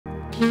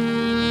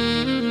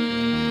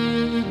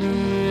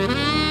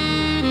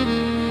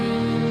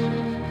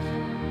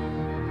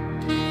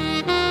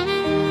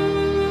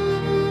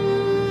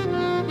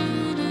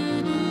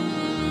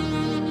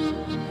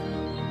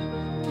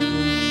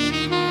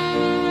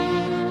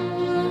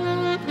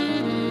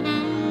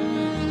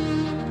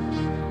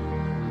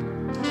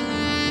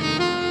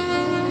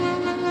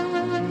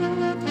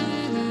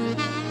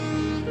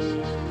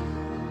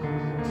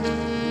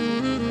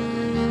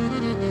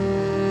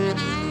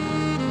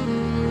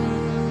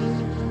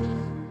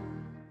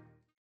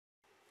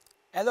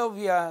Hello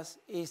viewers,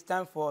 it's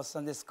time for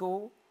Sunday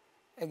School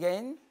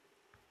again.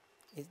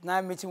 It's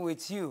nice meeting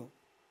with you.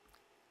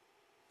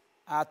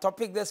 Our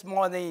topic this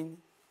morning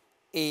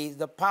is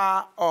the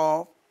power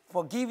of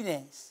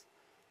forgiveness.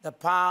 The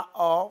power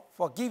of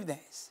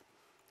forgiveness.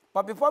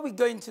 But before we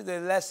go into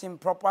the lesson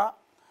proper,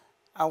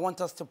 I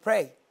want us to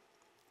pray.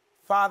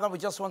 Father, we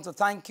just want to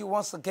thank you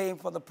once again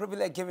for the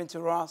privilege given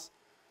to us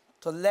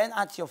to learn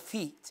at your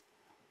feet.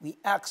 We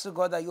ask you,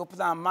 God, that you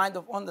open our mind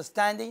of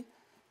understanding,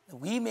 that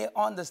we may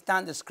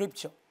understand the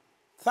scripture.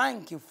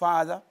 Thank you,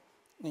 Father.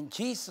 In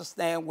Jesus'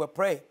 name we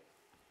pray.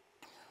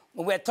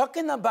 When we're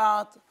talking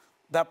about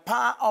the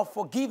power of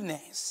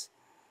forgiveness,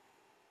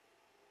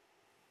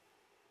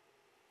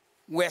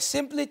 we're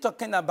simply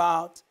talking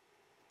about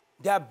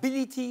the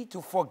ability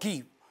to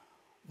forgive.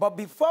 But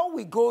before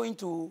we go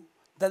into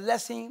the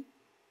lesson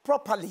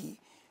properly,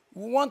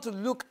 we want to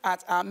look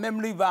at our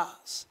memory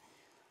verse.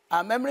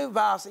 Our memory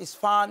verse is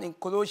found in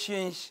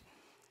Colossians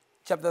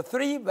chapter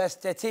 3, verse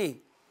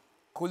 13.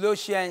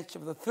 Colossians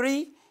chapter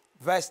 3,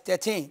 verse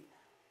 13.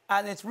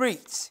 And it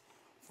reads,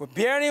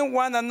 "Forbearing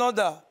one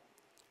another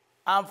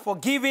and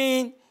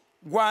forgiving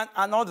one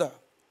another.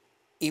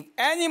 If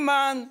any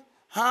man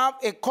have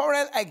a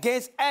quarrel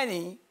against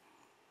any,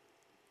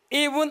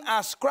 even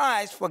as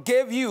Christ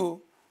forgave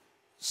you,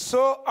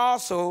 so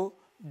also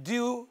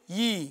do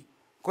ye."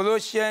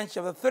 Colossians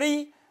chapter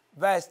 3,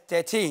 verse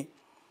 13.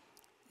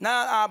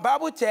 Now, our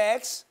Bible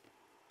text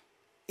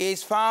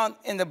is found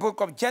in the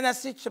book of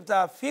Genesis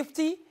chapter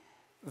 50,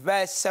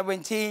 verse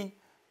 17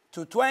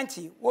 to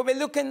 20. We'll be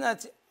looking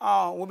at,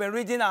 we'll be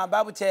reading our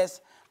Bible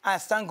text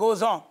as time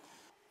goes on.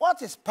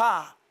 What is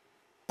power?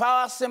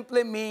 Power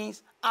simply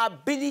means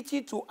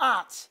ability to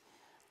act,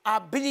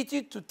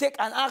 ability to take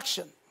an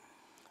action.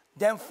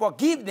 Then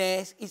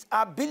forgiveness is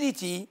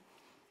ability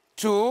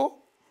to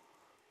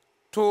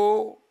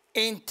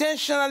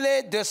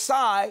intentionally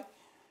decide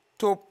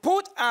to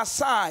put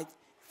aside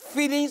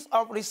feelings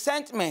of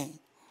resentment,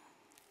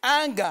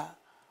 anger,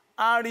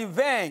 and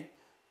revenge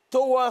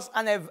towards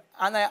an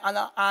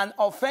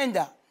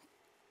offender.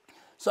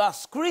 So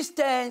as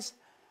Christians,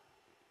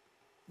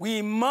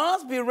 we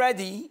must be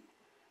ready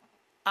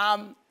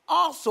and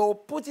also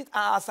put it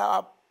as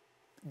our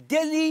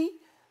daily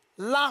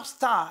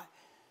lifestyle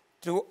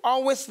to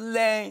always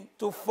learn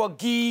to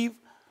forgive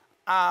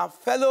our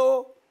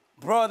fellow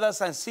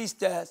brothers and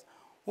sisters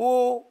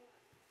who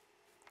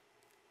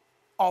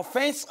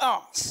offend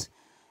us.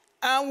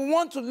 And we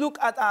want to look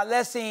at our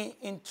lesson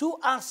in two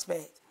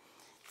aspects.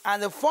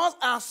 And the first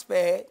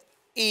aspect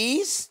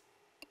is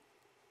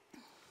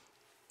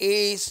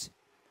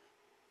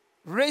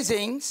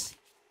reasons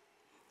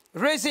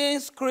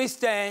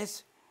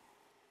Christians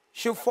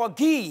should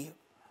forgive.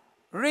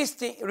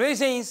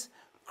 Reasons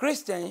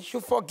Christians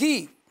should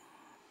forgive.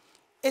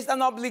 It's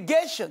an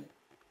obligation.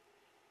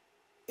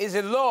 It's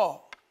a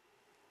law.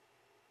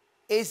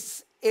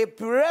 It's a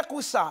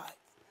prerequisite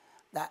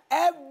that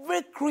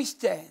every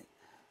Christian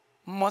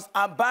must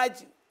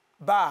abide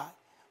by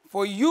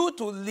for you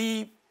to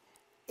live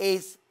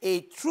as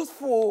a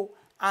truthful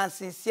and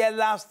sincere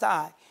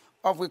lifestyle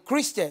of a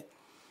Christian.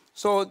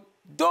 So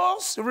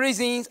those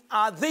reasons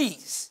are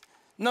these.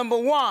 Number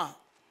one,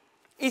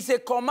 it's a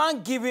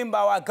command given by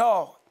our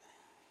God.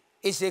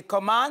 It's a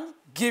command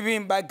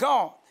given by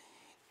God.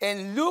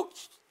 In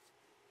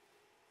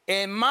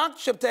Mark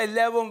chapter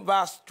 11,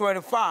 verse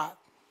 25.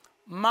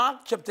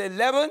 Mark chapter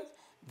 11,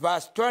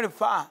 verse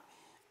 25.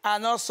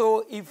 And also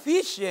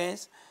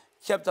Ephesians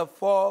chapter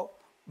 4,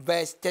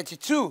 verse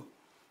 32.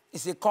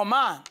 It's a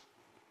command.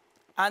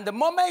 And the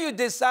moment you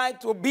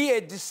decide to be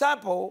a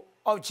disciple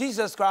of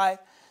Jesus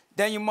Christ,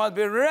 then you must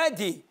be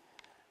ready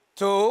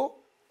to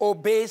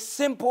obey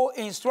simple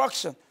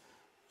instruction.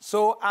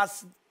 So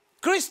as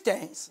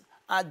Christians,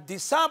 as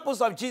disciples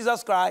of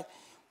Jesus Christ,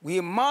 we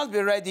must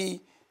be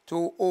ready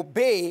to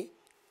obey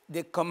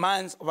the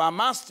commands of our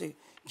Master,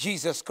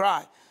 Jesus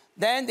Christ.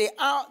 Then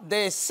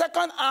the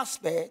second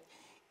aspect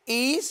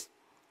is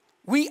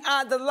we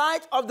are the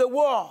light of the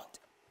world.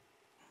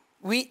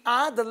 We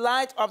are the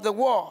light of the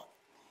world.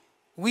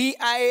 We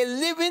are a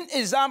living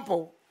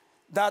example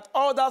that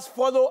others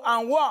follow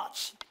and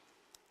watch.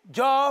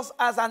 Just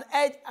as an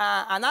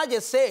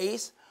adage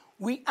says,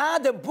 we are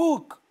the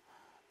book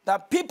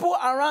that people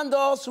around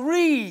us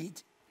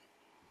read.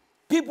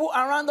 People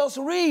around us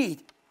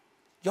read.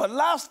 Your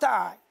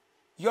lifestyle,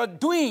 your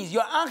doings,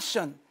 your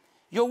action,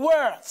 your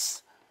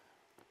words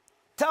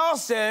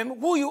tells them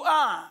who you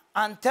are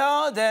and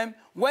tell them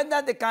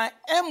whether they can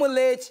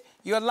emulate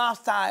your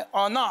lifestyle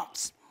or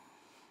not.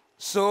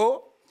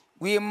 So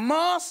we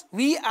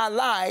are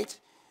light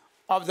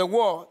of the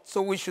world.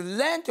 So we should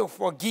learn to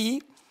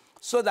forgive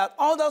so that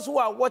others who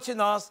are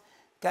watching us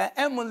can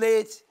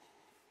emulate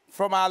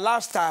from our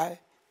lifestyle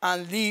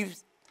and live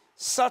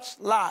such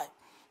life.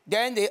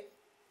 Then the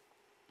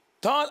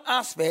third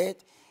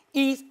aspect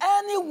is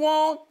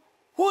anyone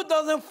who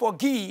doesn't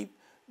forgive,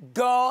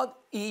 God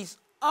is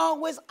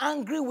always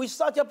angry with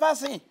such a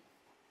person.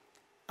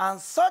 And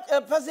such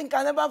a person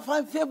can never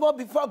find favor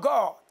before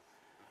God.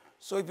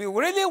 So if you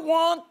really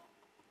want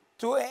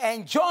to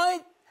enjoy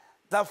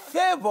the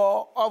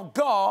favor of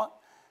God,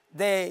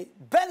 the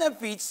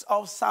benefits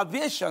of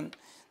salvation,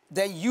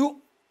 then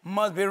you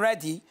must be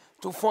ready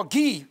to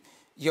forgive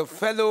your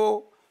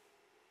fellow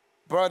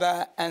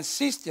brother and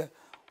sister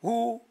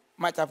who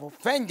might have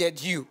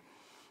offended you.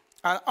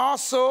 And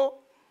also,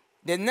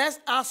 the next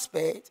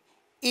aspect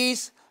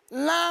is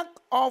lack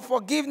of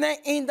forgiveness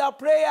in the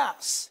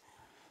prayers.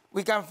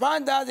 We can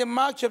find that in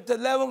Mark chapter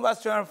 11,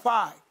 verse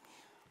 25.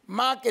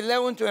 Mark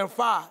 11,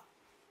 25.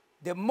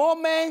 The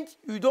moment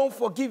you don't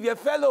forgive your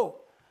fellow,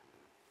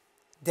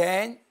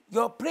 then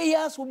your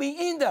prayers will be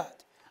hindered.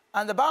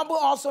 And the Bible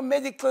also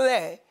made it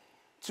clear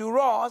to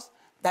us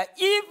that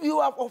if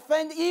you have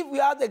offended, if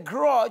you have a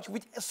grudge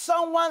with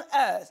someone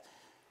else,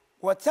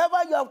 whatever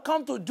you have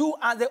come to do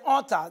at the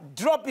altar,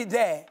 drop it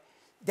there.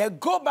 Then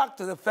go back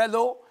to the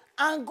fellow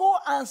and go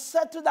and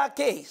settle that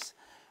case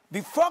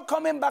before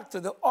coming back to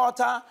the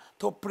altar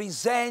to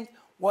present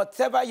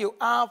whatever you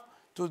have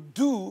to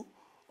do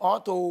or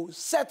to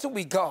settle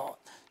with God.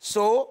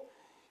 So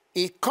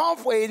it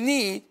comes for a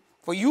need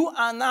for you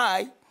and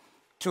I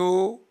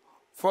to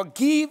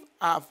forgive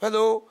our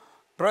fellow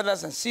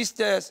brothers and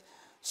sisters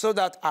so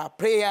that our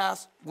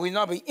prayers will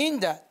not be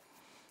hindered.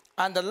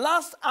 And the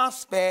last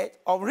aspect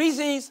of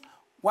reasons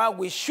why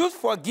we should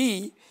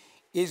forgive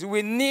is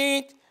we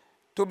need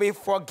to be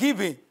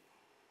forgiving.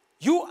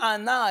 You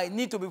and I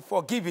need to be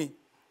forgiving.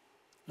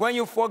 When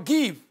you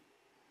forgive,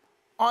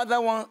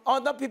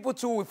 other people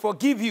too will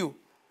forgive you.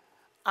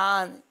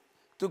 And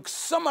to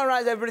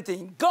summarize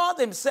everything, God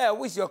himself,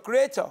 who is your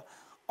creator,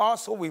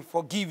 also will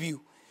forgive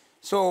you.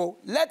 So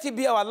let it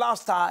be our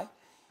lifestyle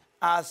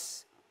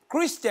as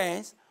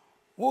Christians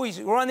who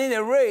is running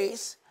a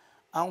race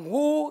and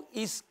who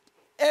is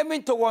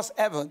aiming towards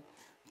heaven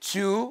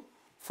to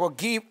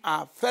forgive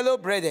our fellow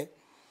brethren.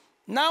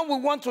 Now we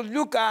want to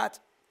look at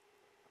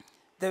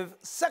the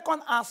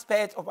second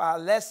aspect of our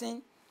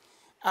lesson,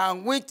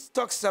 and which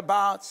talks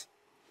about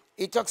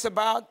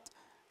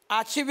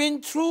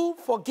achieving true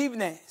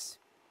forgiveness.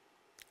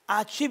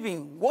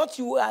 Achieving what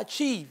you will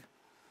achieve.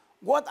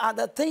 What are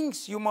the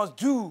things you must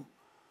do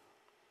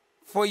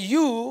for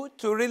you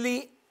to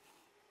really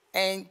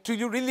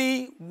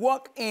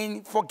walk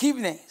in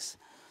forgiveness?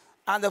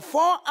 And the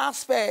fourth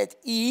aspect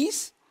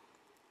is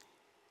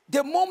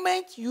the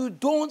moment you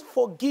don't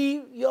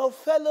forgive your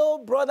fellow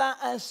brother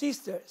and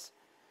sisters,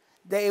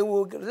 there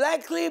will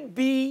likely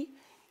be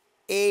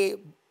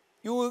you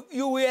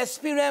will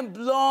experience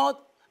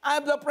high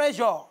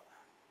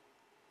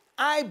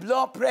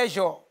blood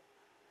pressure,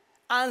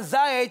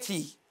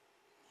 anxiety,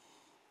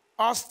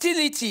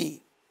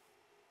 hostility,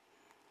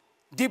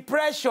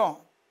 depression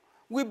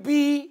will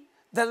be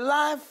the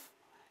life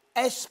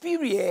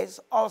experience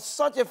of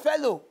such a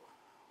fellow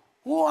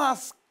who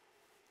has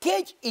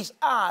caged his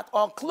heart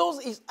or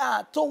closed his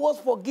heart towards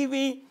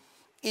forgiving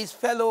his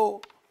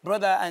fellow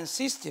brother and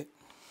sister.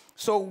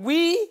 So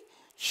we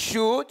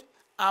should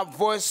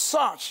avoid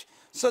such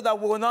so that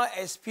we will not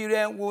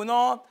experience, will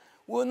not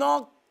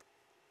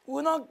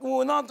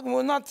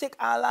take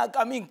our life,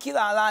 kill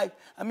our life,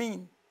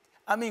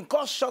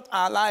 cut short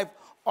our life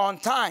on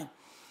time.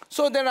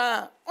 So there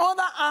are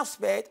other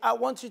aspects I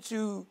want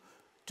you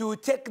to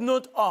take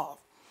note of.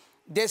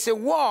 There's a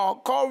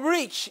word called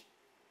reach,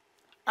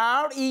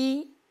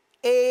 R-E-A-C-H.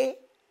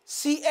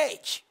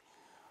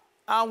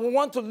 And we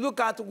want to look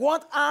at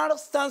what R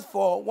stands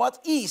for, what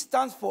E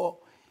stands for,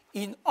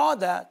 in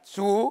order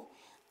to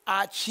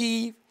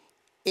achieve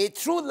a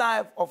true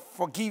life of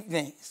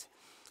forgiveness.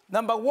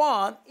 Number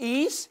one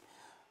is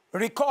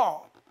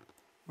recall.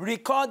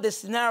 Recall the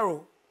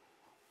scenario.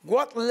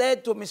 What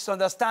led to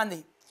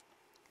misunderstanding?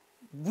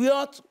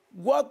 What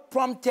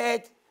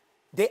prompted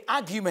the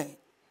argument?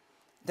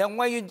 Then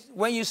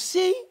when you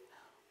see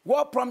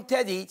what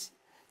prompted it,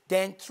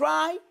 then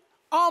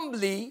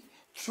humbly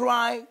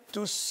try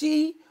to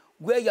see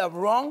where you are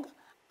wrong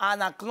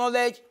and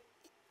acknowledge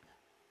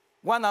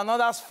one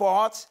another's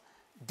faults,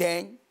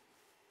 then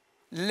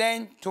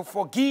learn to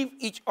forgive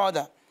each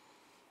other.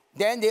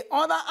 Then the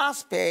other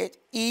aspect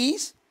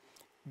is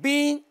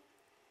being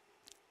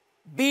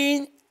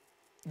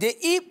the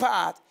E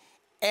part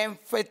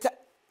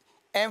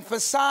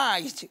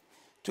emphasized,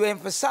 to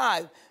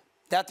emphasize,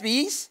 that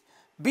is,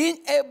 being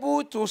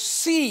able to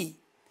see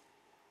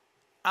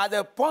at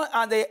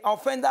the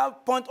offender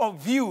point of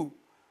view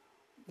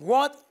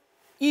what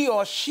he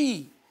or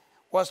she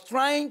was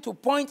trying to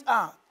point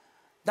out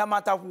that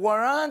might have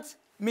warranted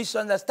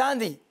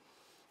misunderstanding.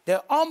 Then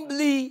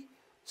humbly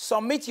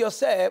submit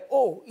yourself.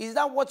 Oh, is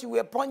that what you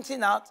were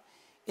pointing out?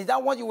 Is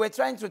that what you were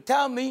trying to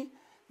tell me?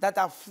 That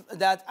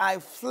I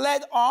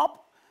fled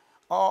up?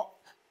 Or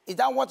is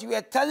that what you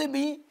were telling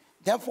me?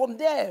 Then from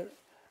there,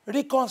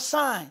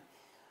 reconcile,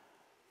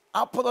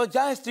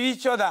 apologize to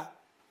each other,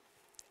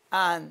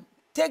 and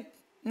take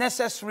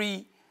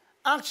necessary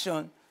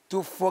action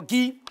to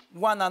forgive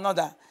one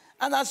another.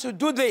 And as you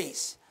do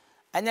this,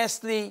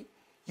 honestly,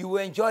 you will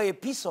enjoy a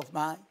peace of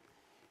mind.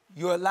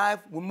 Your life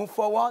will move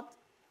forward.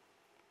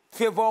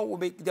 Favor will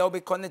be, there will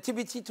be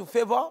connectivity to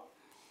favor.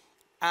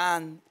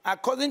 And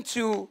according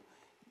to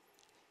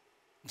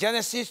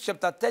Genesis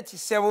chapter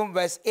 37,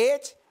 verse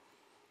 8,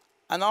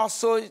 and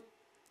also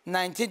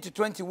 19 to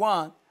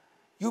 21,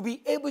 you'll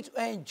be able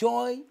to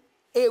enjoy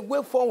a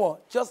way forward,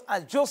 just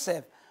as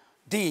Joseph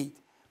did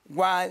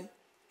while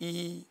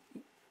he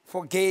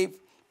forgave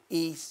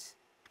his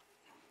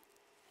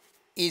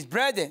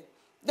brethren.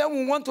 Then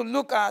we want to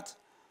look at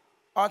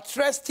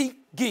altruistic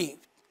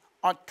gift.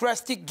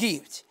 Altruistic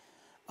gift.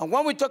 And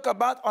when we talk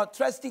about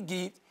altruistic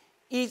gift,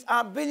 is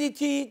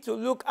ability to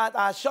look at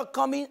our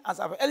shortcomings, as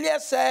I've earlier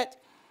said,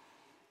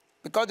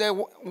 because they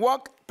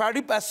work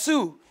pari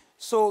passu.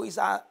 So it's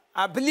our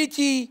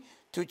ability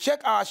to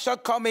check our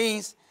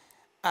shortcomings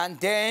and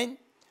then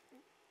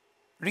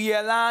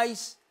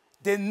realize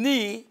the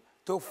need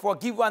to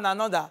forgive one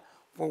another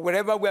for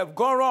wherever we have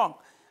gone wrong.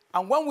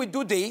 And when we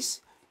do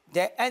this,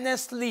 then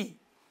earnestly,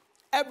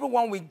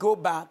 everyone will go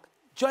back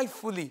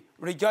joyfully,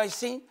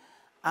 rejoicing,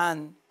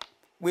 and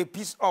with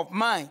peace of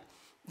mind.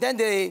 Then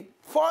the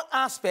fourth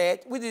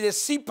aspect, which is the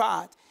C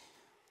part,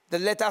 the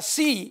letter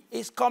C,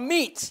 is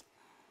commit.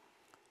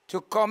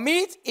 To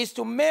commit is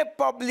to make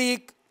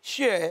public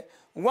share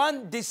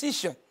one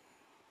decision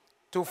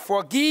to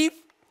forgive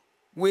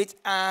with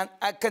an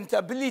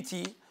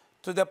accountability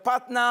to the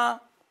partner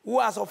who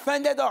has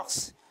offended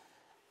us.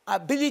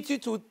 Ability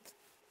to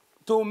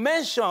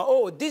mention,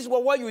 oh, this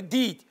was what you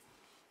did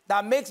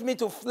that makes me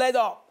to flare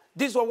up.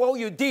 This was what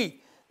you did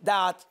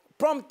that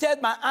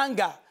prompted my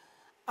anger.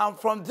 And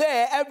from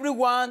there,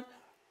 everyone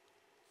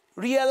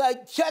realize,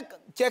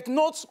 check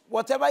notes,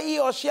 whatever he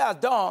or she has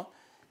done,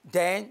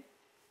 then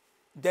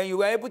you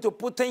were able to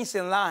put things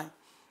in line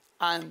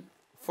and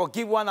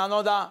forgive one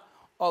another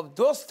of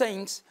those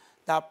things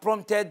that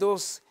prompted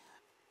those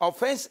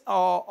offenses.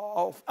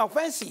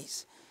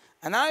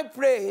 And I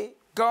pray,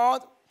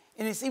 God,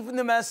 in His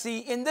infinite mercy,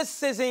 in this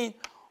season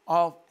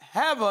of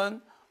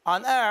heaven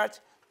on earth,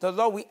 the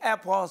Lord will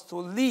help us to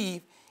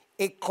live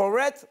a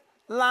correct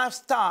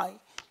lifestyle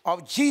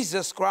of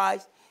Jesus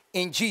Christ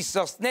in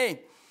Jesus' name.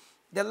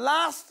 The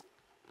last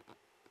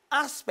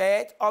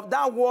aspect of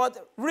that word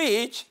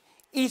rich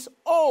is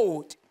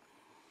old.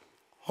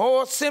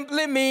 Old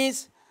simply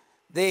means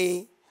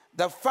the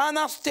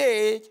final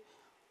stage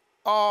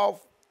of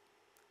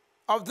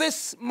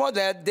this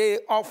model.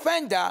 The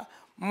offender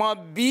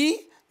must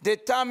be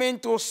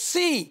determined to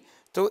see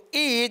to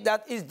it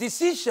that his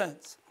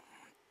decisions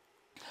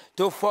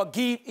to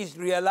forgive is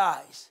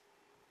realized.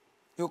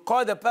 You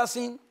call the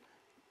person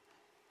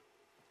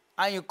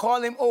and you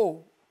call him,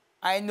 oh,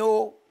 I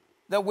know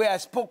the way I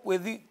spoke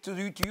with you, to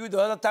you the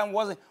other time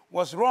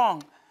was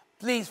wrong.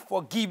 Please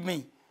forgive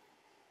me.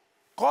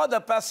 Call the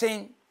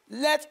person,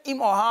 let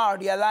him or her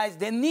realize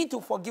they need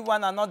to forgive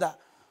one another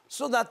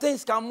so that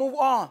things can move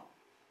on.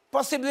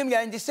 Possibly you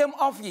are in the same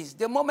office.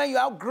 The moment you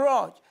have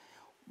grudge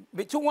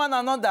between one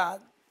another,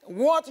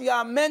 what you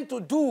are meant to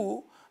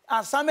do,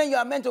 assignment you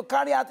are meant to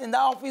carry out in that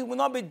office will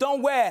not be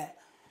done well.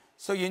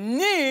 So you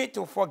need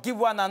to forgive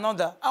one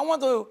another. I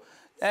want to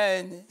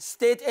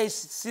state a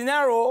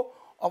scenario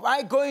of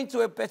I going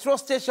to a petrol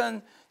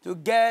station to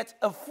get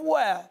a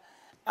fuel.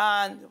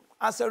 And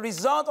as a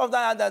result of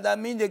that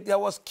means there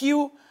was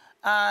queue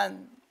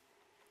and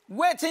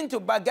waiting to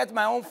get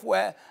my own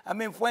fuel,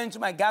 fuel into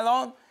my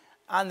gallon.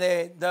 And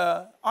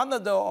the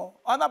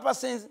other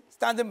person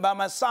standing by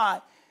my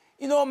side,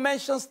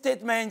 mentioned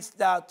statements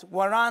that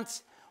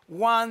warrant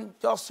one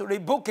just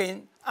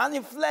rebooking, and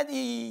he fled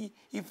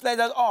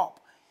it up.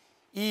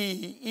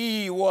 His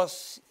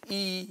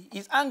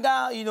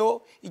anger,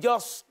 he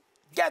just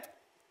get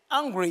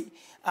angry,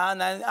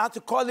 and I had to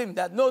call him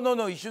that,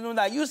 no, you should know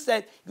that you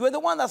were the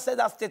one that said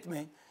that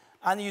statement,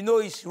 and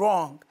it's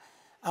wrong.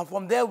 And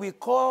from there, we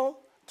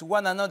call to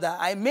one another.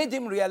 I made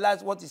him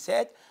realize what he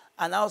said,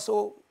 and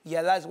also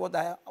realize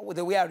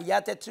the way I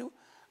reacted to,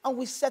 and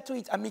we settle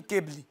it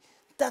amicably.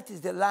 That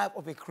is the life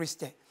of a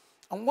Christian.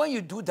 And when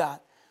you do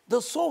that, the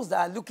souls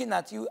that are looking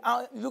at you,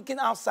 looking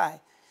outside,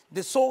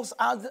 the souls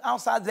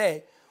outside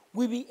there,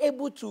 will be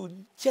able to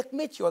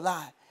checkmate your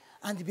life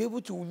and be able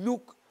to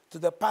look to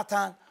the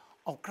pattern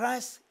of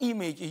Christ's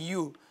image in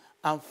you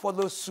and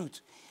follow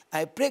suit.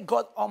 I pray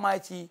God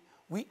Almighty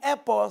will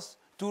help us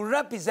to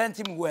represent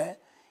Him well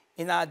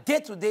in our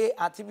day-to-day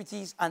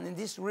activities and in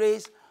this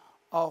race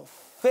of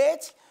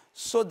faith,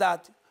 so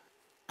that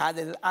at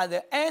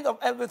the end of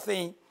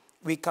everything,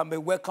 we can be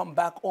welcomed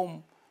back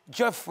home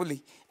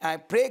joyfully. I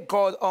pray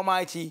God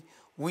Almighty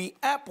will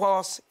help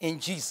us in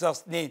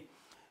Jesus' name.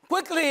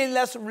 Quickly,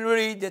 let's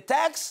read the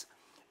text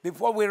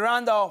before we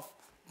round off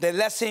the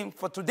lesson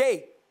for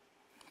today.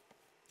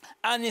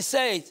 And it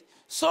says,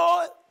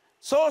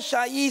 So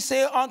shall ye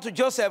say unto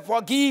Joseph,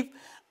 forgive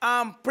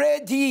and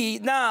pray thee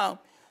now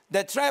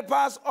the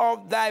trespass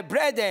of thy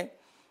brethren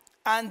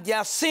and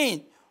their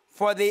sin,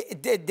 for they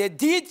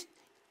did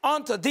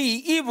unto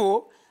thee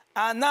evil,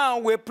 and now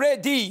we pray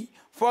thee,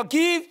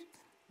 forgive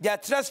their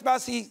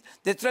trespasses,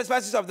 the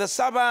trespasses of the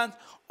servant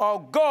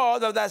of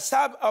God, of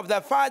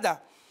the father.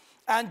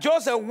 And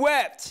Joseph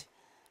wept,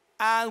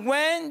 and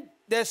when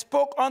they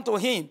spoke unto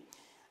him,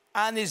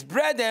 and his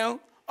brethren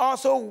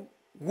also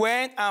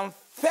went and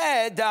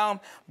fell down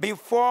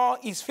before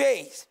his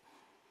face.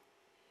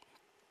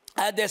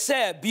 And they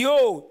said,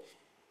 behold,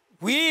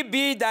 we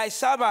be thy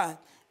servant.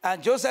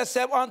 And Joseph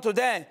said unto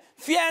them,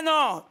 fear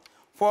not,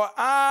 for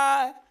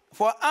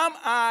am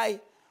I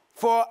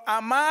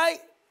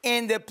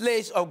in the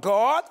place of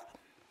God?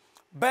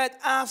 But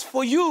as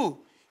for you,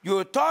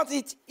 you thought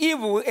it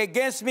evil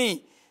against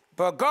me,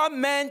 but God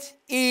meant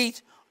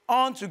it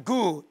unto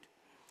good,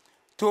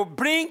 to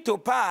bring to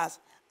pass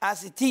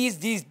as it is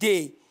this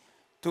day,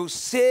 to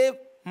save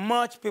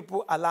much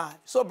people alive.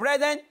 So,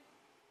 brethren,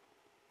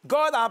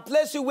 God has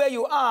placed you where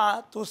you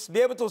are to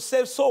be able to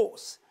save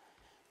souls.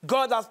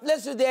 God has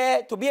placed you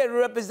there to be a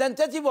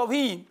representative of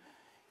him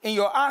in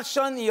your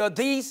action, in your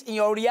deeds, in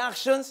your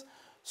reactions.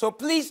 So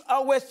please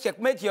always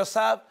checkmate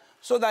yourself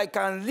so that you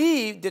can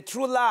live the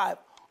true life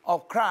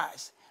of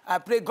Christ. I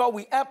pray God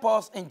will help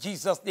us in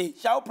Jesus' name.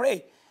 Shall we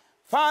pray?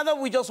 Father,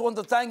 we just want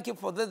to thank you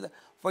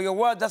for your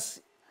word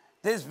this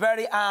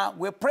very hour.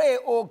 We pray,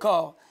 oh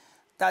God,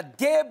 that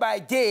day by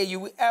day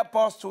you will help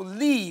us to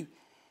live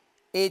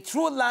a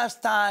true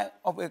lifestyle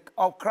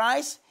of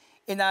Christ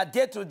in our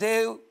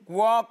day-to-day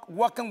work,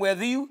 working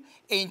with you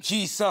in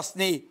Jesus'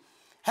 name.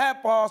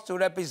 Help us to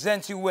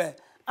represent you well.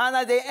 And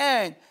at the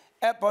end,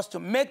 help us to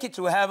make it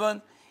to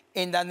heaven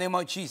in the name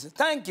of Jesus.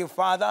 Thank you,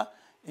 Father.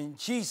 In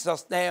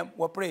Jesus' name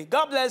we pray.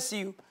 God bless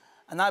you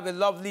and have a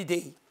lovely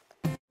day.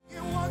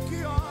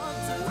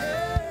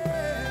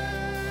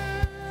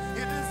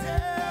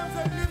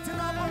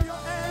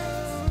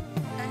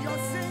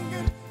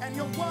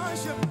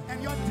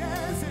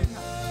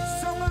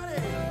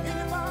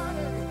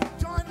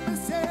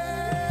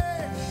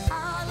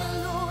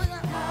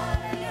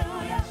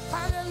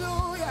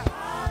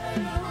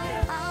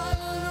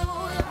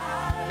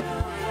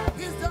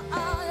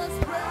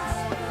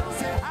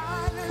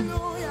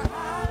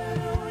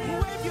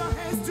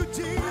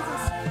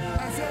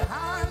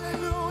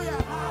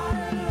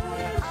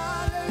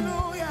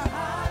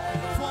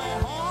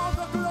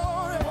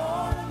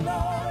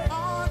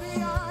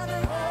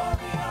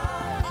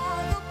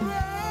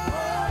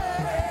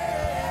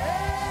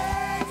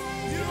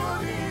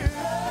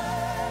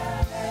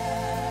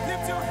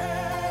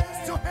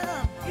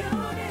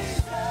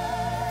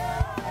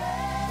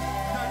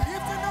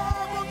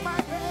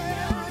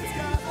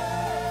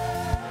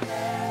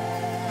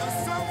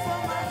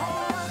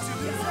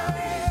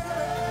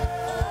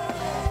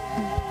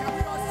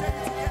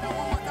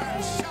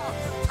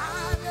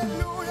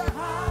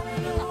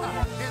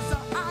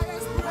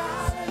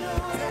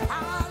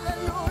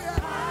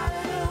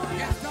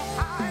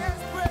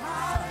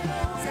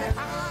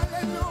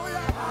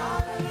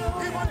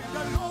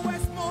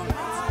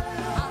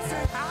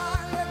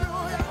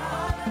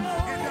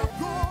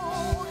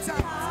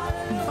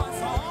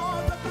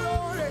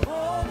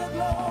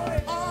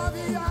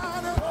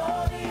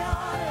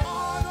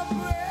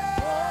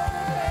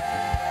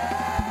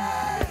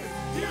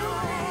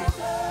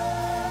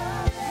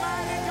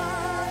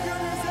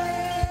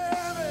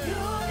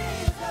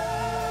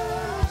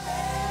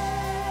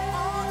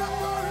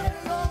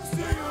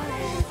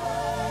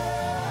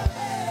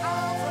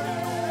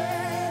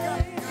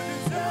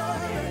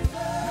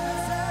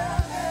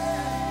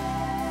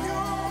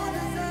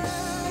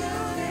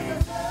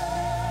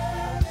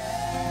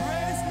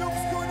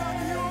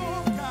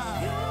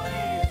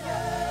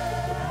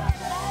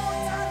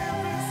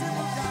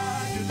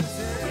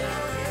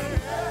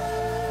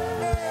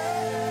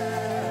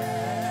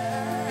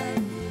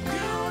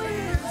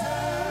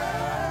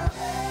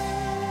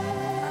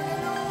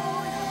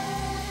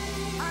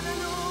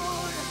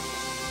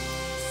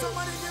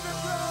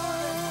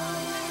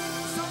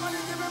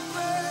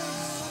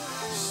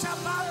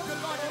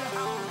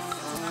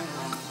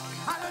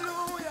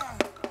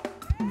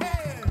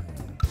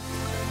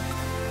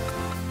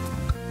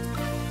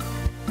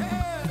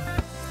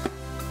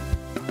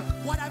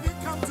 What have you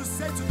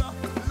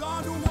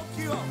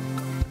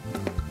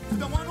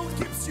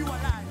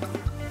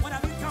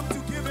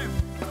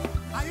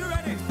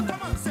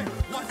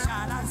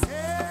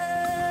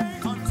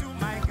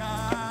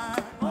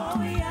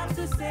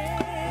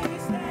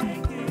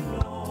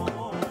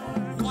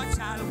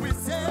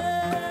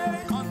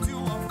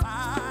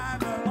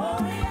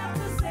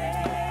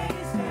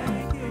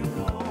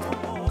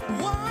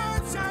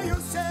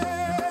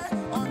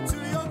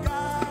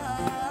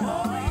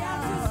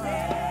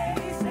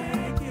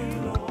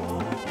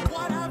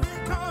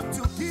come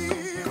to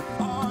give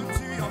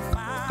unto your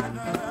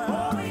Father?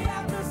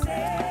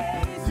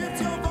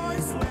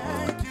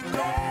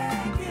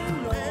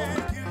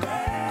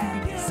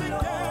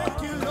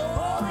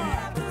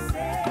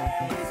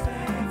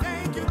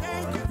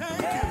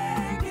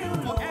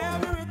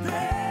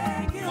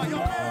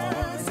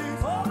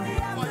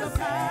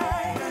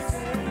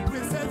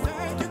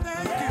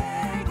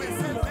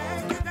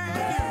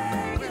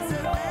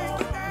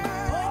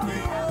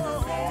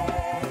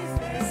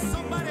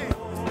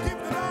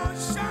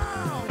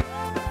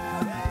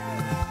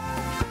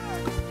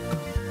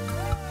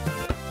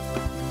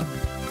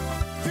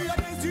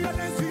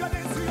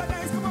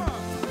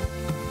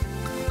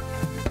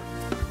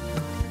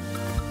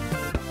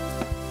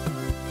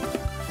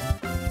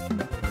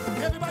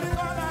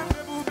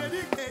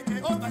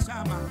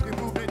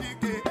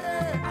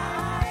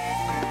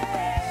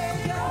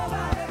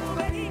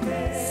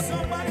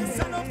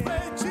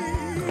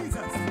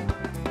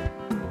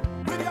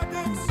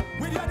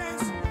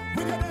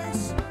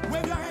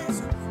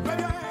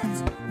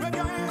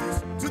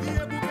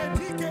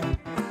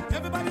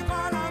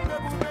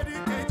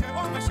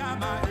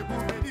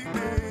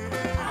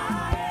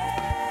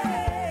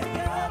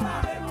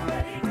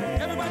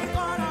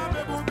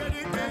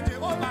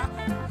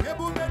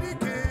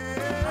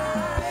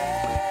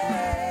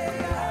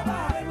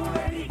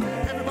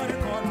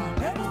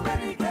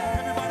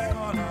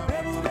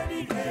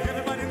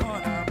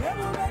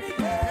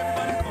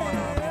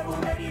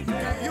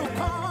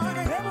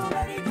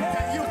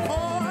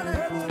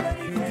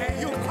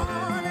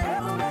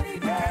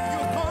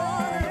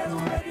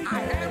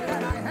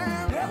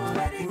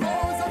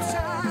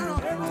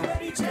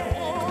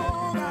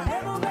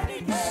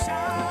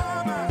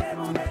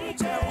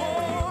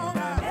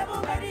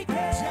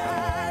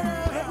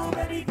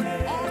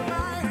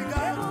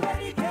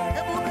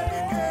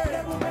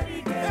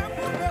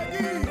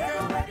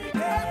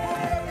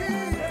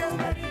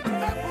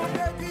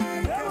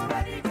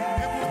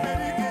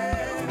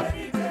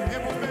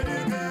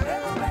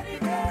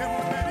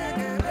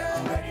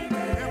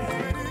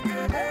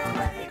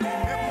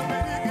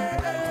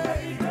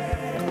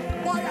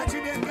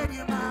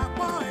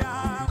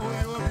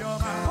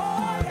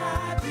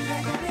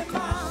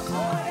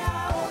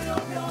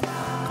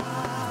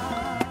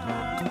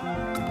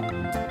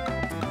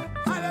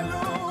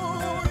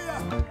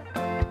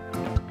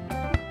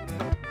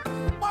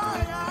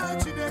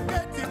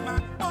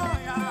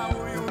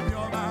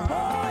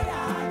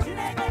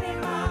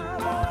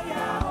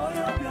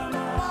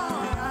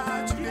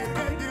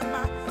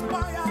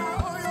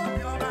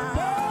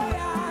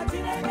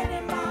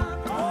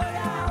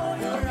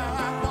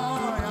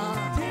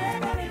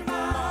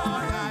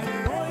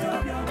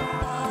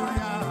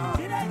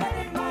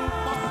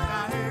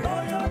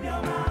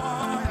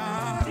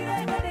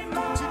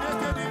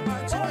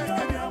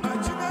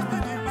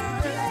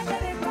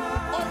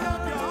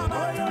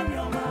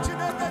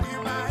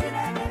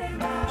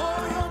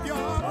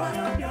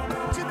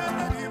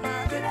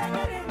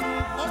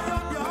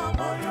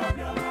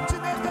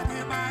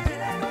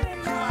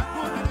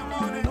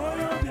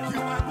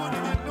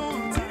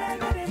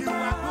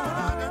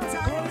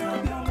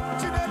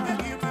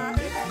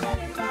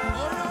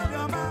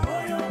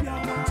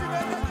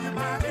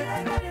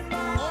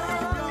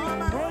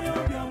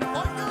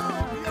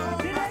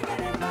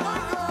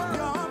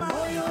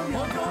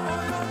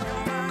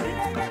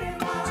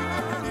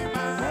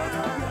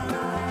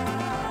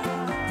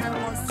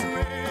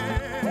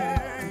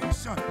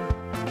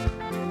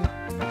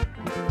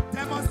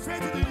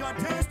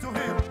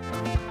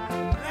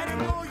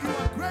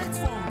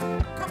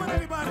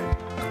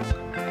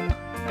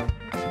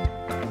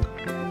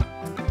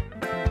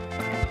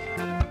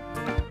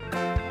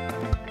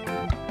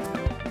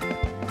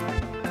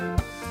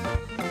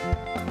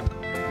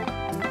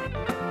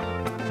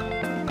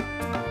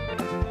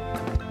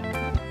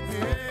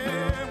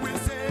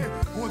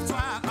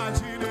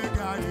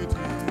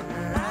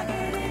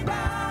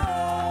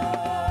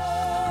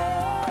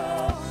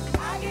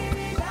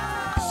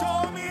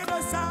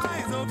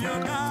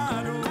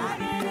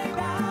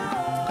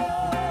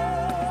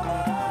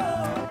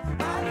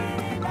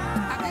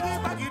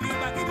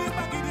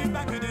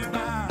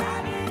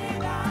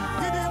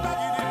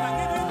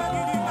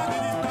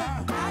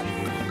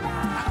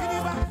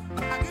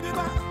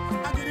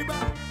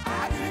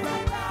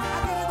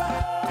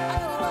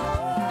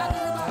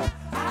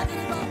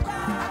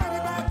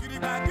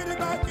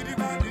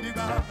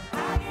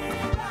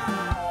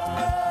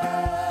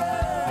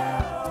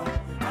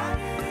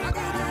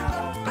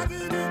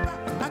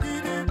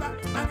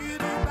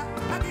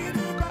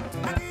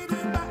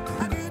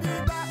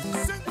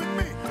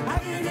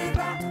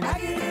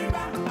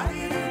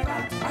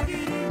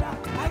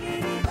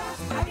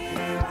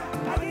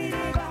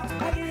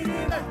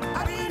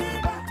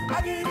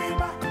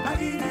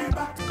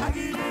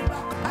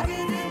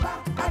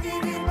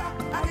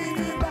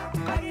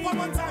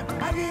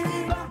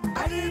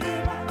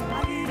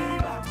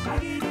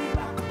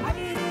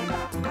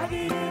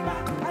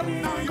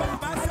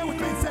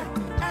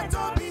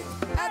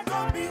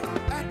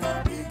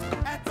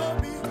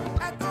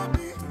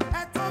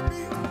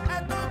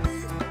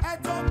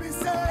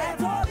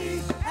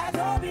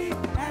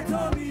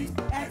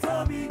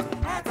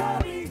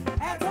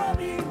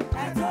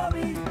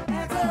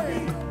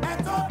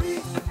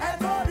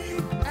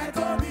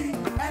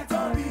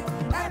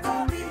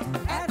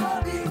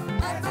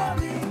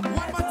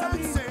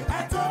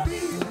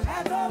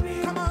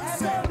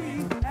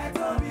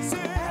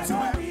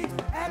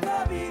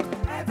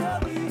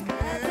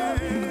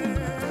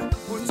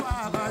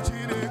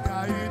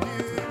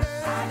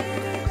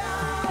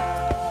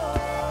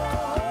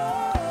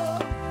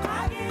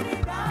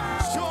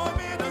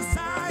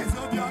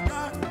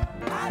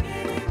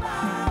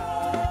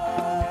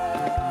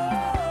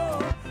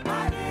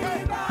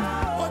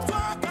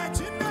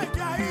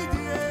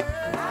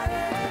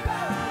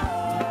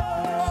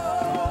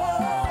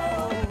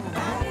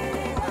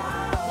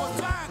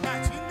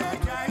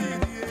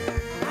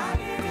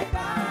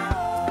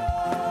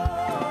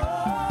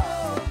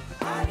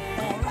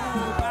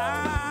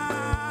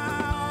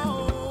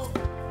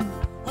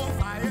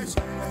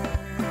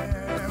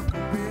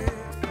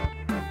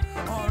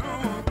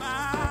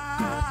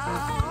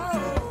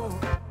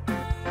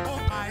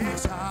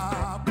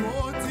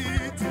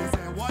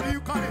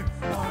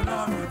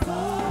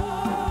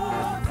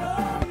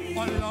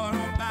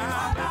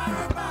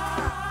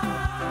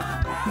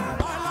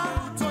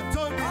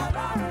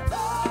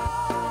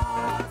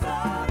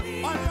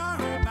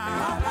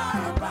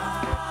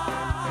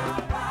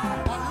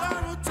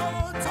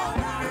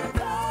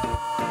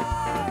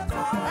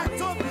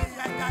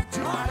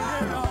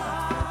 Ọlọ́run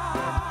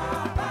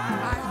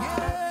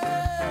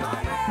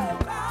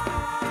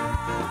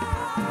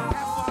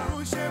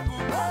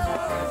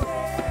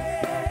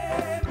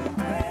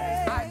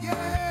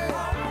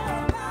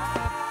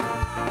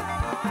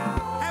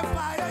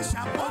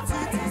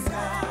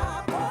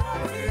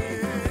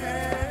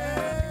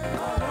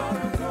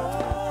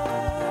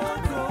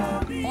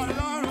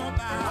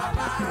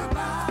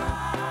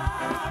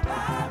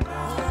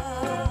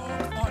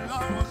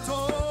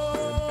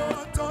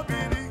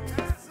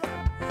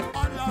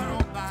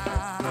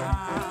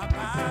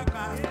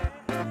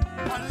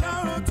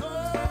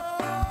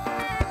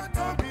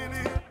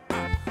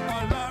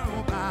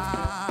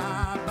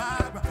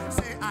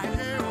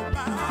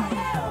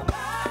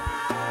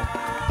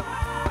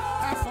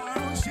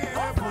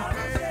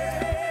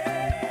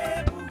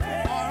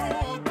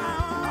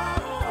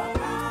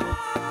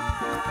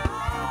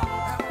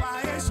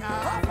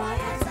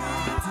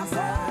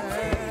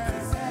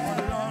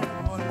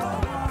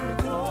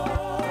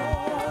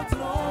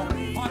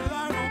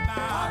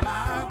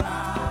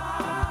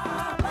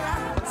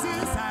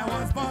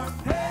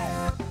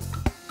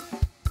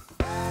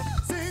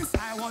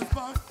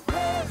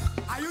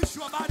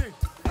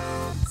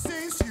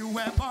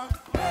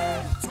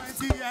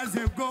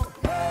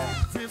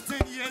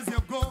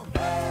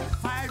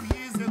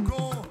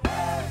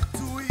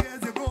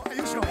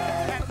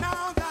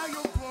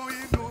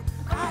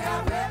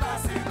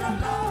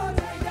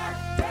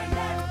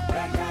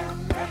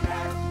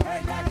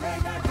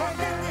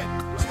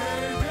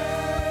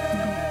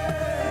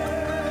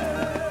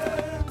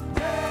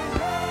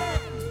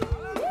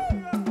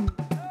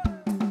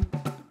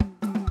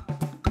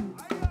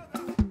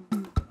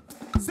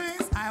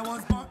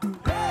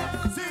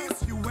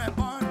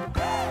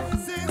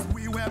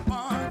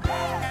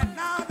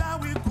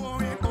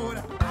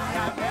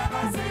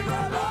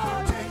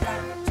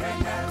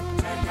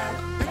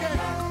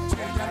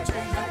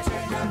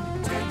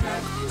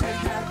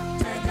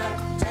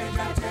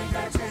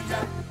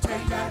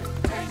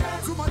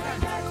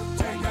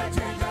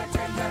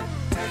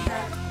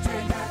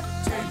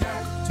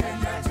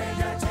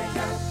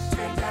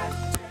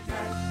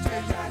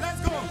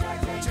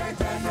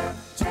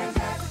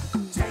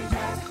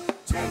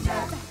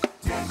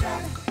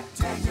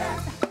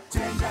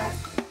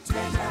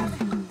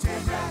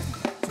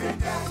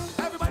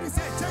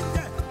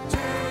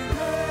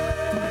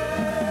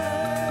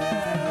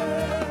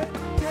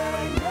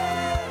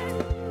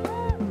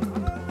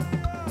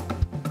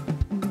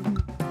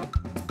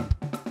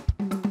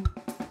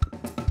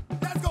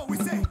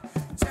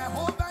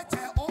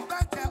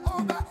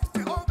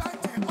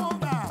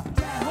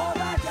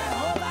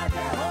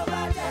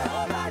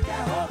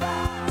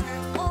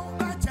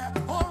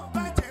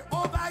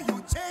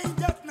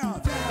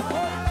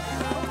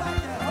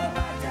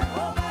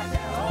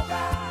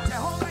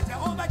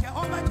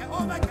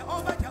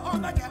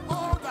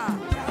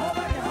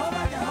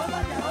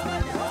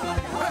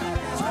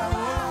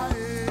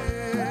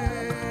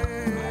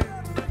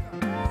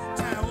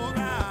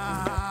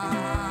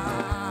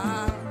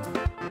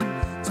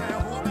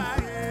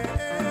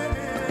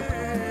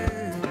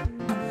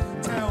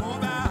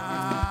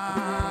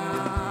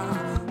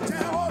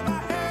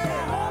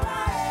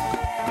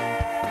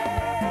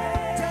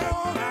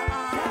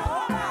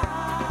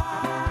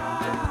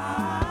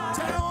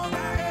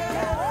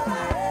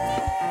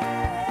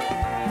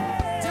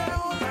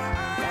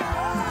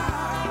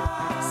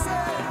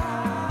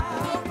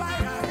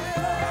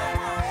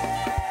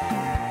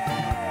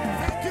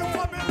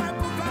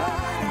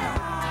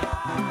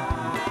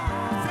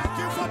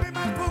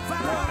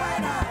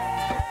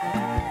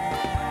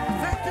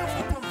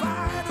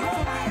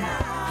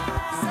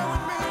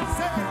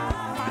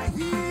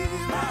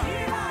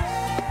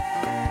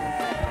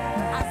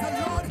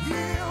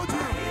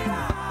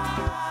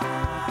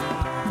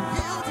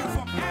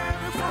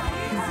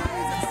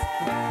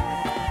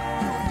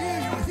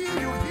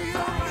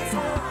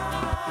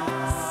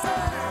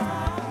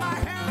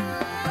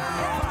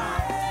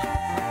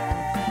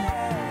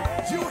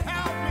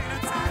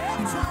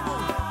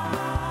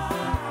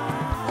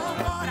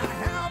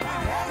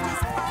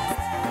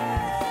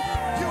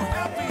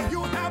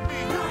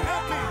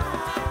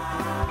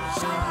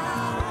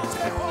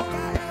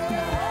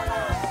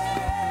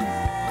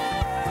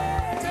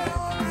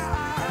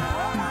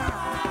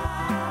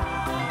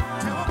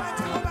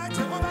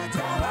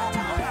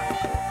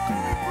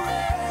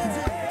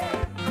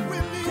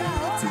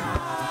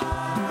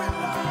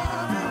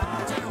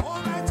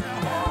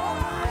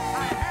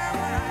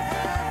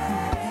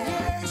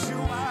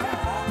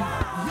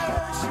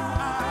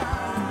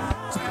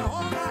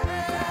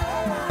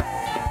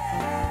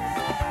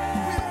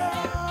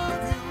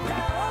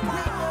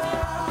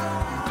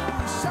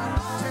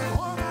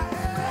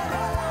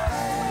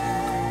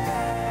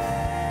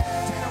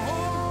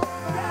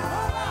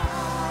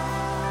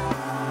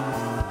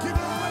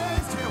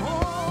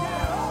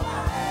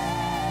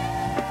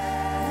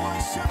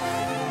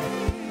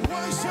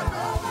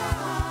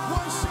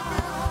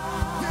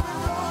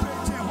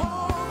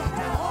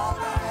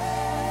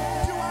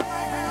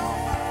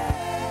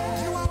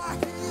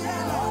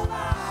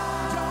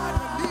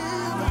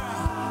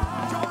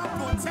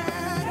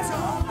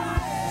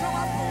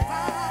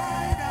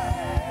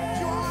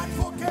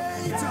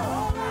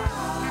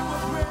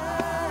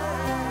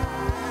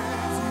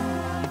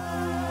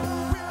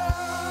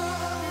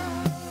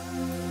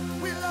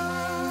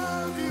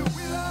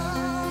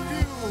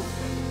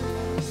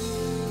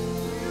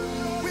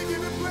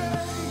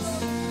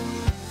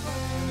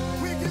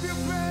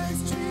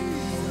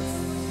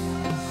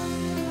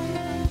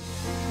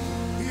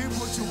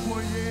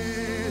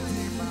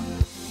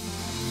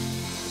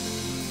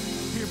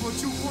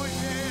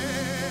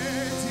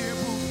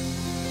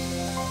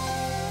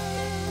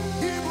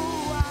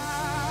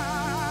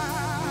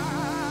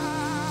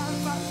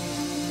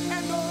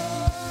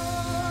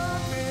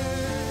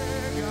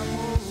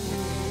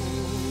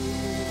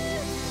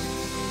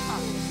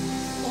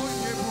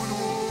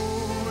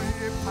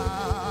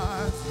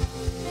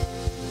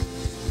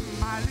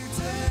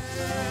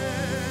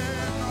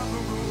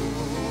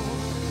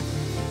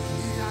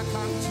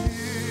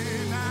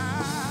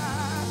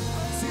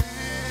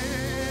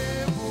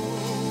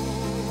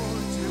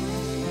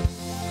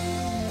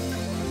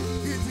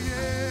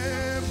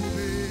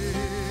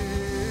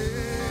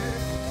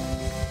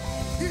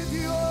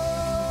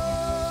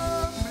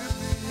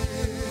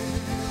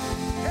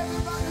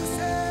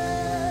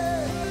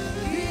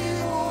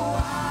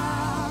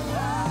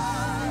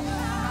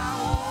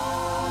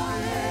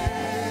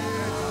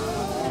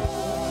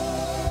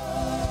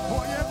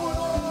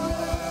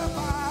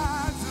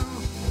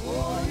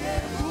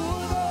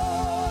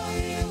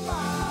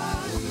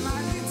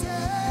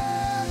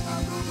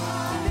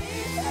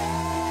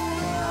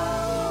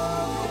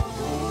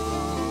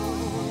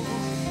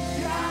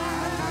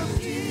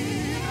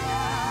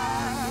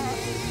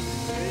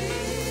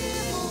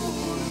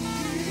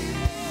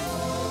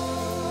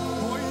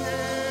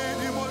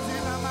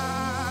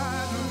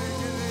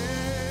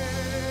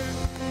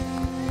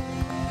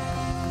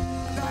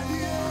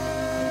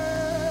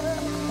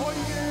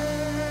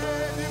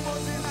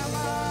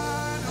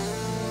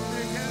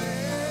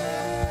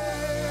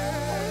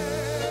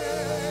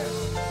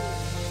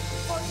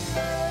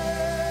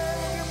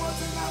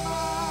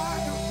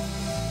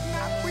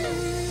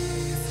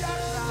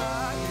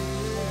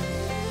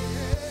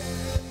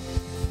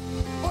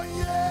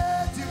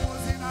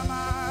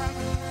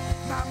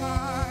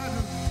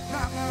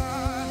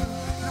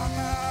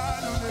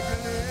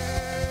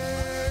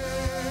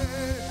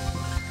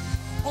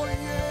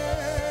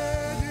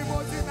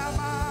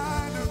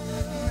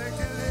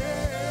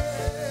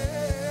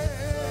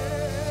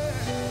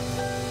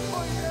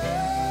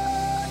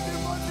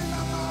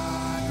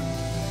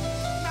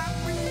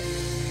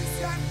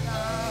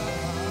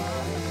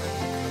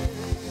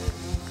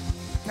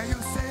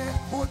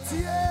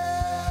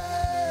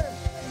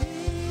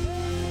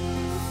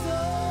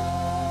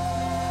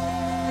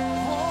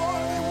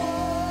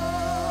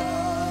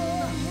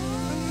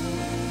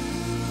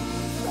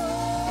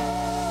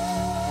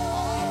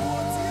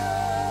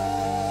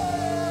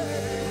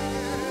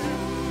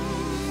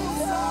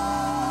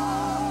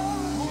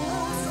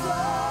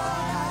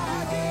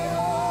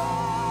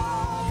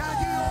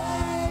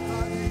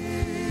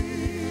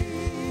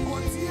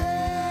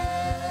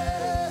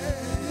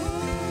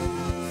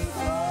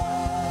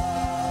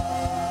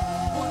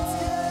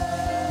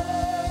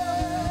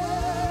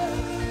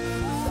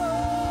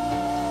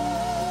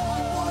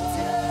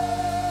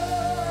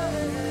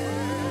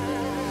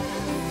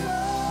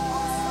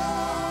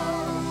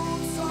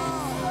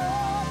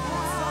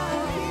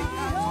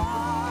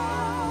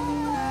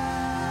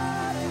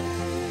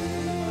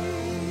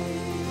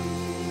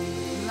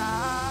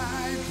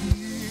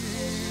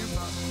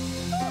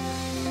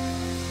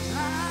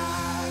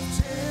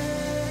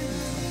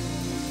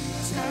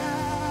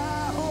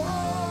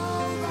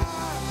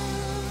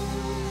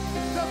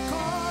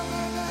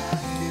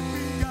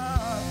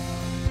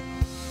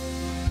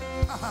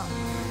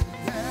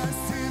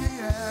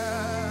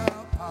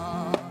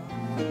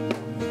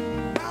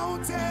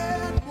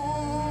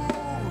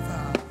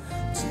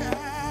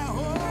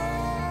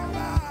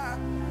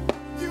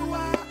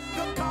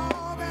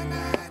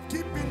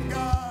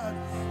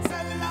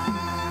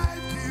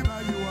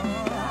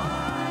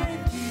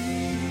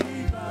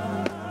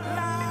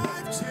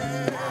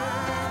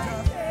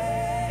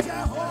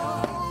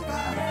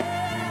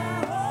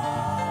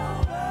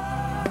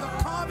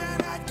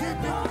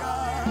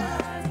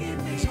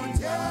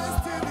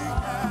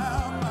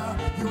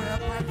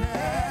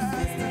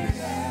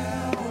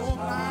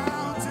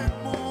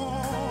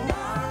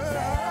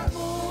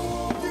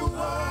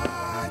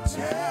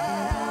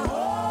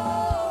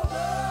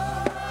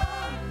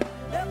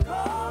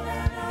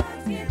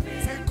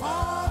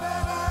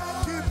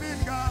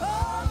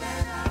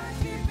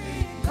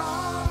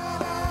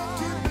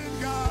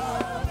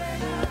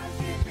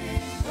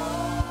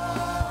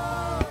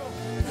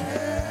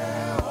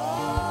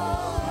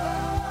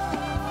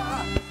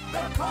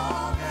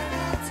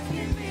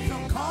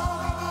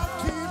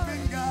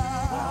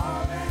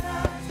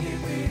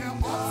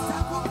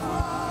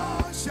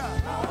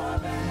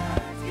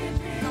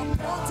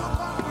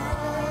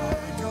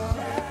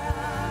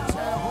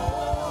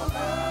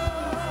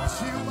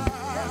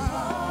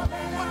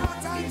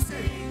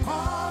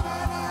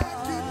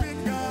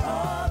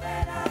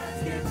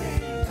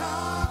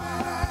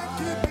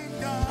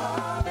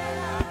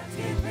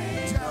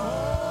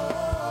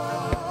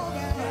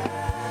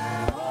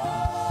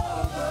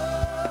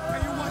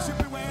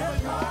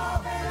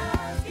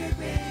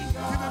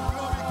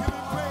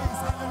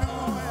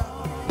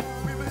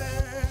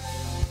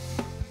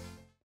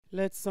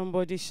Let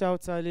somebody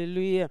shout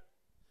hallelujah.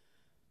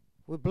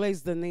 We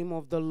bless the name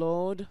of the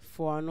Lord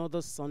for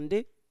another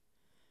Sunday.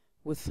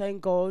 We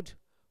thank God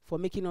for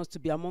making us to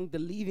be among the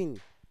living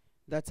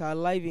that are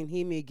alive in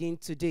him again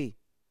today.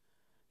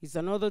 It's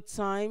another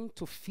time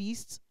to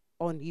feast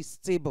on his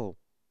table.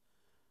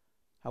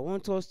 I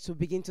want us to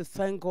begin to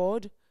thank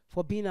God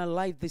for being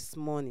alive this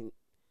morning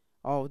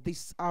or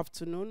this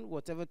afternoon,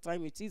 whatever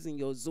time it is in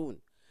your zone.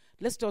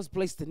 Let's just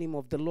bless the name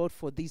of the Lord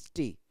for this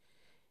day.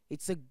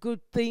 It's a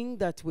good thing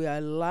that we are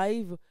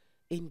alive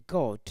in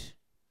God.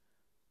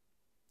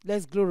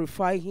 Let's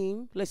glorify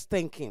him. Let's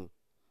thank him.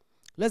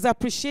 Let's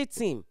appreciate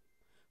him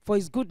for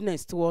his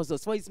goodness towards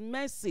us, for his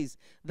mercies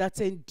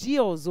that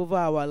endures over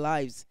our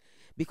lives.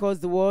 Because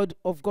the word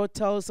of God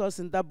tells us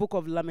in that book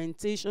of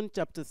Lamentation,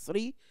 chapter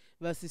 3,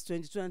 verses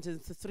 22 and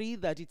 23,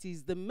 that it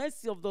is the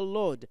mercy of the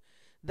Lord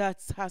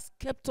that has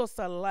kept us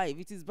alive.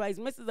 It is by his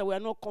mercy that we are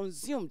not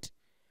consumed.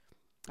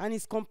 And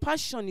his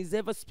compassion is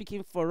ever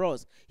speaking for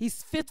us.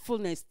 His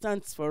faithfulness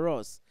stands for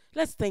us.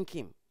 Let's thank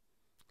him.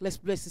 Let's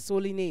bless his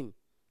holy name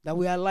that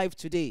we are alive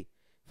today.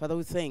 Father,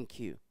 we thank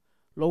you.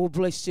 Lord, we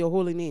bless your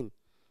holy name.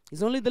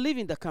 It's only the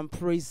living that can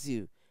praise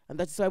you. And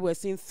that's why we're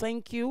saying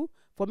thank you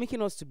for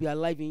making us to be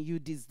alive in you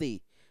this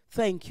day.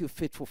 Thank you,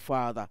 faithful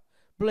Father.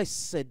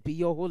 Blessed be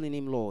your holy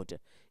name, Lord.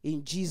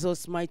 In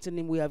Jesus' mighty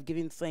name we have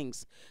given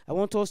thanks. I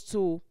want us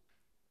to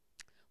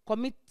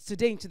commit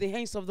today into the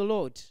hands of the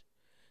Lord,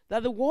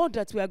 that the word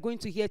that we are going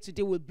to hear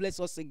today will bless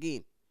us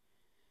again.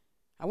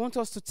 I want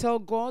us to tell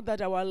God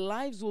that our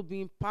lives will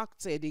be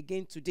impacted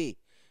again today,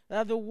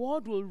 that the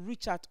word will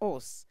reach at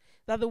us,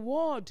 that the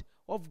word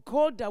of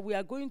God that we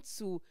are going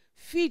to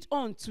feed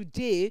on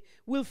today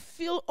will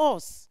fill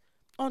us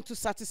unto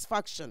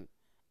satisfaction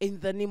in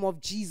the name of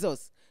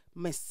Jesus.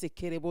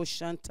 Mesekerebo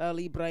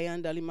shantali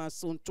brayanda lima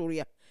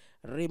sunturia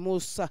remo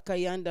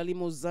sakayanda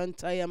limo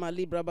zantaya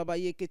malibra baba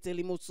yekete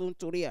limo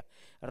sunturia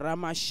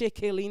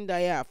ramasheke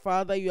lindaya.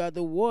 Father, you are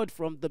the word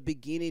from the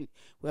beginning.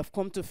 We have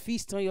come to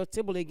feast on your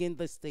table again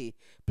this day.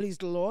 Please,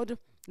 Lord,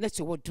 let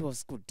your word do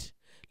us good.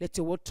 Let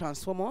your word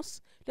transform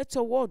us. Let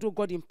your word, oh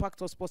God,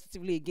 impact us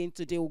positively again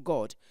today, oh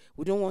God.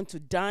 We don't want to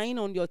dine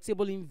on your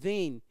table in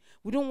vain.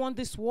 We don't want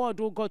this word,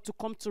 oh God, to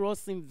come to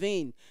us in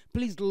vain.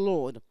 Please,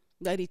 Lord,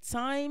 that the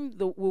time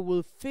that we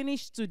will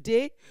finish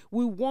today,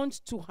 we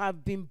want to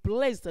have been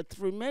blessed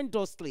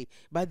tremendously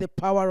by the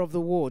power of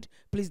the word.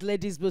 Please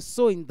let this be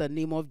so in the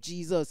name of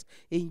Jesus.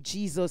 In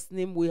Jesus'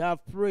 name we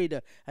have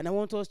prayed. And I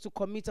want us to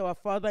commit our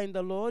Father in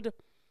the Lord,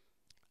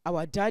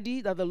 our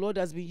Daddy that the Lord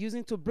has been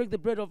using to break the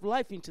bread of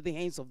life, into the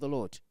hands of the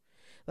Lord.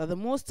 That the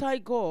Most High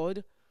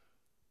God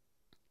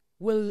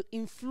will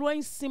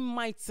influence him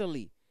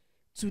mightily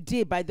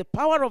today by the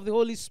power of the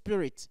Holy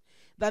Spirit.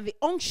 That the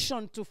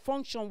unction to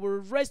function will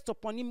rest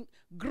upon him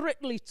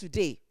greatly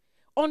today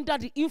under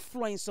the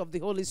influence of the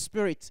Holy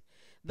Spirit.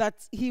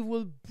 That he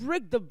will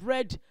break the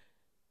bread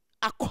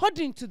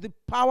according to the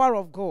power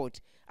of God,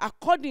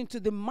 according to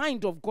the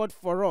mind of God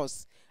for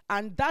us.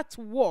 And that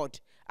word,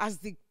 as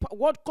the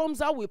word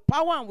comes out with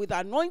power and with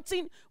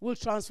anointing, will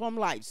transform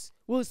lives,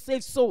 will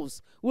save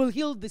souls, will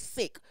heal the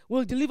sick,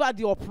 will deliver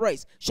the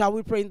oppressed. Shall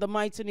we pray in the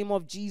mighty name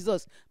of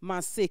Jesus?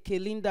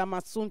 Masekelinda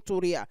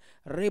masunturia,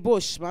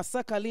 rebosh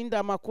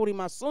masakalinda makuri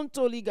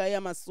masuntoli gaya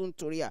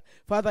masunturia.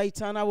 Father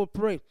eternal, will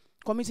pray,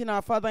 committing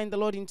our Father in the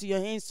Lord into your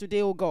hands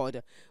today, O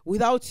God.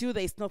 Without you,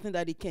 there is nothing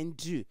that he can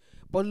do.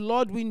 But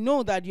Lord, we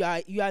know that you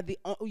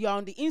are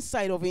on the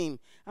inside of him.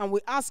 And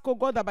we ask, oh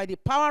God, that by the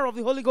power of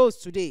the Holy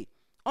Ghost today,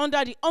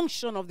 under the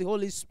unction of the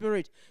Holy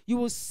Spirit, you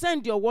will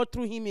send your word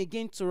through him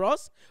again to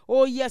us.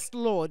 Oh yes,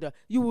 Lord,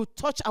 you will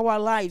touch our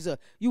lives.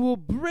 You will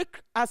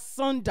break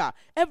asunder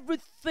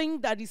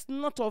everything that is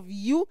not of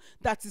you,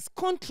 that is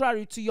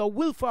contrary to your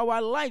will for our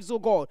lives, oh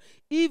God,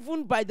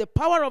 even by the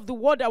power of the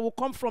word that will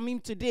come from him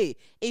today,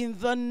 in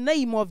the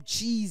name of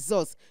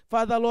Jesus.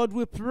 Father, Lord,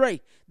 we pray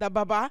that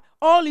Baba,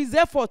 all his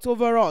efforts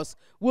over us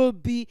will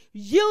be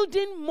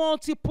yielding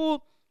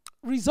multiple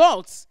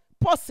results,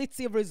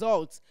 positive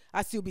results.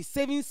 As you'll be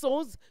saving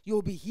souls,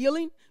 you'll be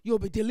healing, you'll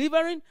be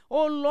delivering.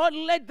 Oh Lord,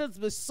 let this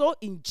be so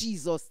in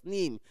Jesus'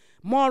 name.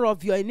 More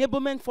of your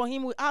enablement for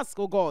him we ask,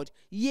 oh God.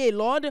 Yea,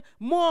 Lord,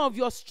 more of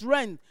your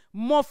strength,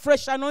 more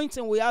fresh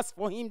anointing we ask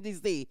for him this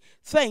day.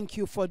 Thank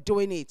you for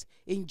doing it.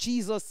 In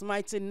Jesus'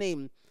 mighty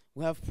name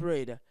we have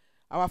prayed.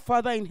 Our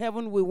Father in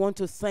heaven, we want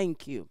to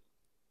thank you.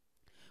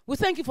 We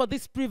thank you for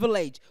this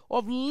privilege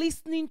of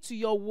listening to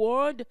your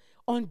word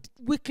on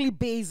weekly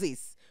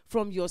basis.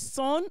 From your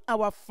Son,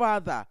 our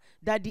Father,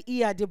 Daddy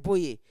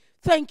Adeboye.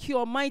 Thank you,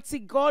 Almighty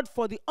God,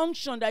 for the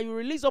unction that you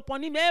release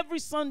upon him every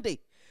Sunday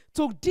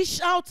to dish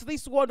out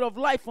this word of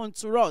life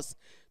unto us,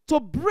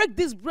 to break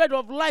this bread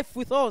of life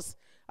with us.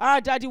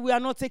 Daddy, we are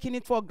not taking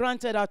it for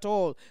granted at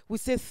all. We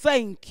say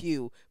thank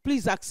you.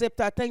 Please accept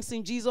our thanks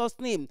in Jesus'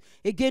 name.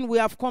 Again, we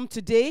have come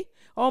today,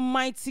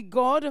 Almighty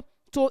God,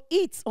 to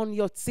eat on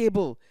your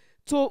table,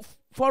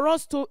 for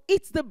us to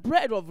eat the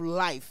bread of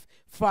life.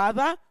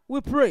 Father,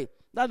 we pray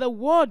that the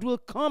word will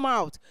come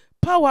out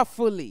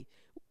powerfully,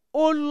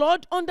 oh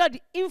Lord, under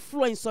the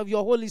influence of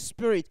your Holy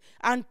Spirit,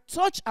 and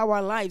touch our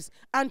lives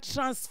and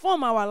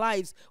transform our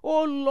lives,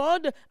 oh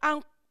Lord,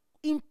 and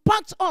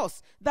impact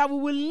us, that we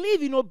will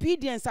live in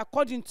obedience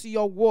according to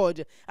your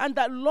word. And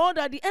that, Lord,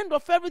 at the end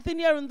of everything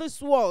here in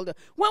this world,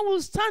 when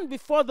we'll stand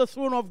before the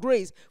throne of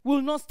grace, we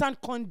will not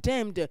stand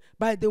condemned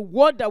by the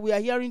word that we are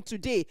hearing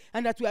today,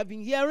 and that we have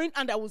been hearing,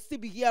 and that will still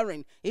be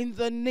hearing, in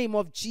the name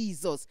of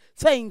Jesus.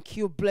 Thank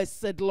you,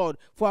 blessed Lord,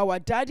 for our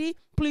daddy.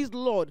 Please,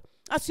 Lord,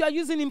 as you are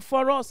using him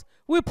for us,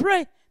 we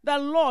pray that,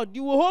 Lord,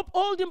 you will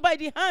hold him by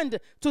the hand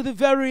to the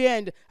very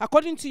end.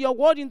 According to your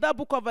word in that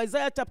book of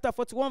Isaiah chapter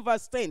 41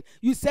 verse 10,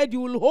 you said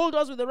you will hold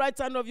us with the right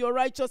hand of your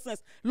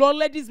righteousness. Lord,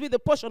 let this be the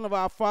portion of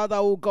our Father,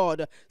 O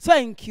God.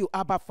 Thank you,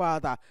 Abba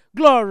Father.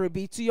 Glory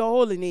be to your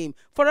holy name.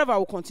 Forever I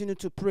will continue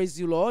to praise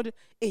you, Lord.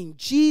 In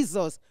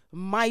Jesus'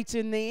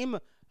 mighty name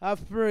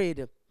I've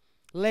prayed.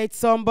 Let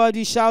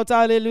somebody shout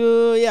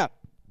hallelujah.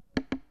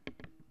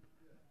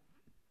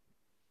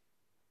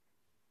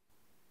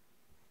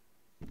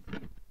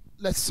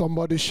 Let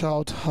somebody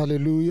shout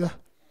hallelujah.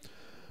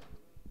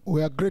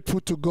 We are grateful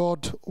to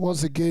God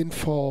once again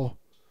for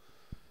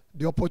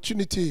the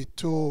opportunity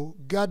to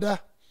gather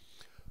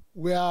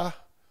wherever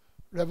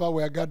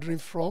we are gathering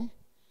from.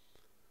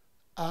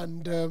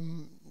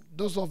 And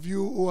those of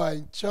you who are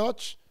in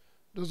church,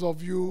 those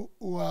of you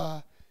who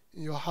are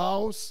in your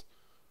house,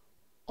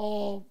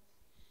 or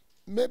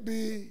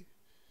maybe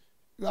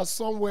you are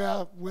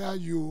somewhere where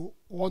you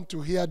want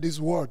to hear this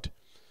word.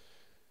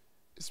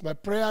 It's my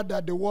prayer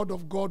that the word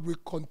of God will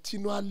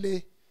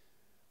continually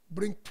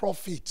bring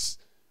profits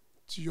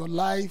to your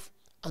life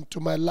and to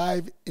my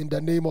life in the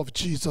name of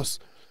Jesus.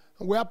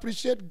 And we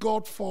appreciate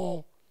God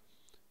for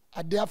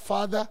our dear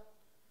Father,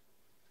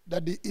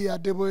 Daddy E.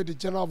 Adeboye, the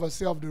General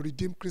Overseer of the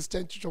Redeemed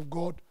Christian Church of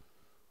God,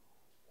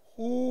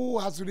 who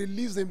has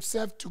released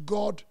himself to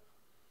God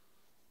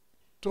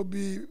to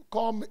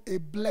become a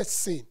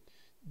blessing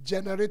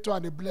generator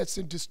and a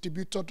blessing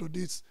distributor to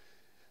this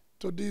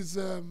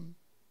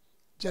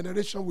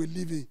generation we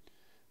live in.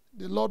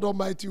 The Lord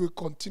Almighty will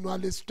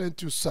continually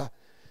strengthen you, sir.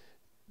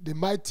 The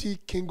mighty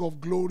King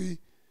of glory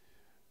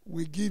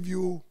will give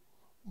you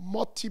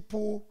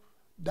multiple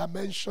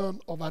dimension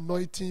of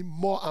anointing,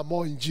 more and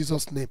more in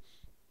Jesus' name.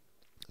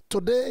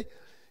 Today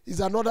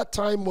is another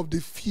time of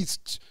the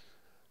feast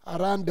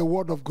around the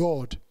word of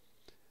God.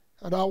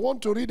 And I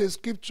want to read a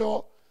scripture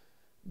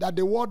that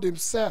the word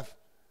himself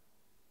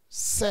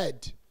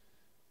said.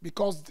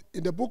 Because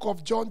in the book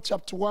of John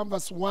chapter 1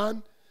 verse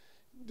 1,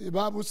 the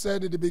Bible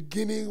said in the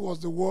beginning was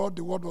the word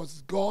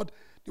was God,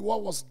 the word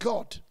was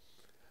God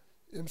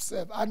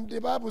himself. And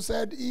the Bible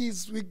said he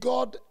is with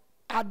God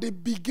at the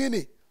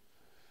beginning.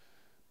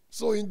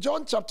 So in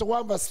John chapter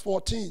 1 verse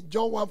 14,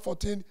 John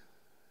 1:14,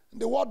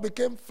 the word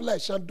became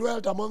flesh and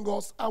dwelt among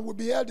us, and we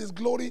beheld his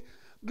glory,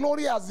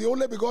 glory as the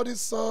only begotten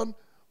Son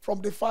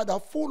from the Father,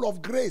 full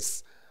of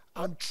grace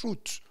and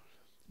truth.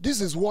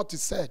 This is what he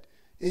said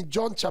in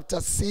John chapter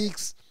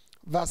 6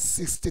 verse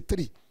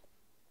 63.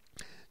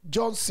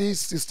 John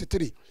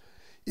 6:63.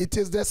 It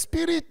is the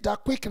spirit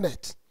that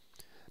quickeneth,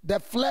 the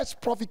flesh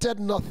profited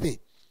nothing.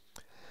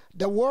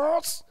 The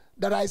words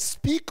that I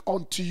speak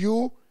unto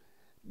you,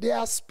 they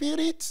are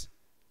spirit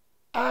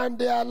and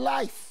they are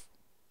life.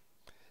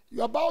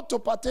 You are about to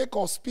partake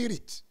of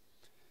spirit.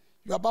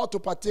 You are about to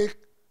partake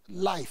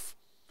life.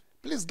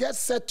 Please get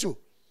settled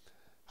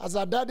as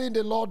our daddy in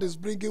the Lord is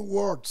bringing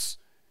words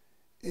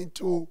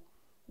into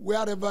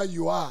wherever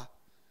you are.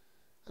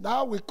 And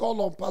now we call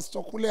on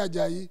Pastor Kule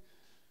Ajayi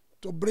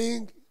to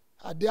bring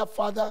our dear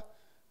father,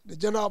 the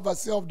General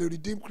Overseer of the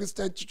Redeemed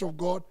Christian Church of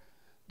God,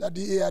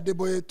 Daddy E.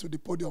 Adeboye, to the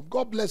podium.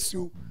 God bless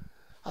you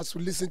as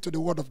we listen to the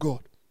word of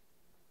God.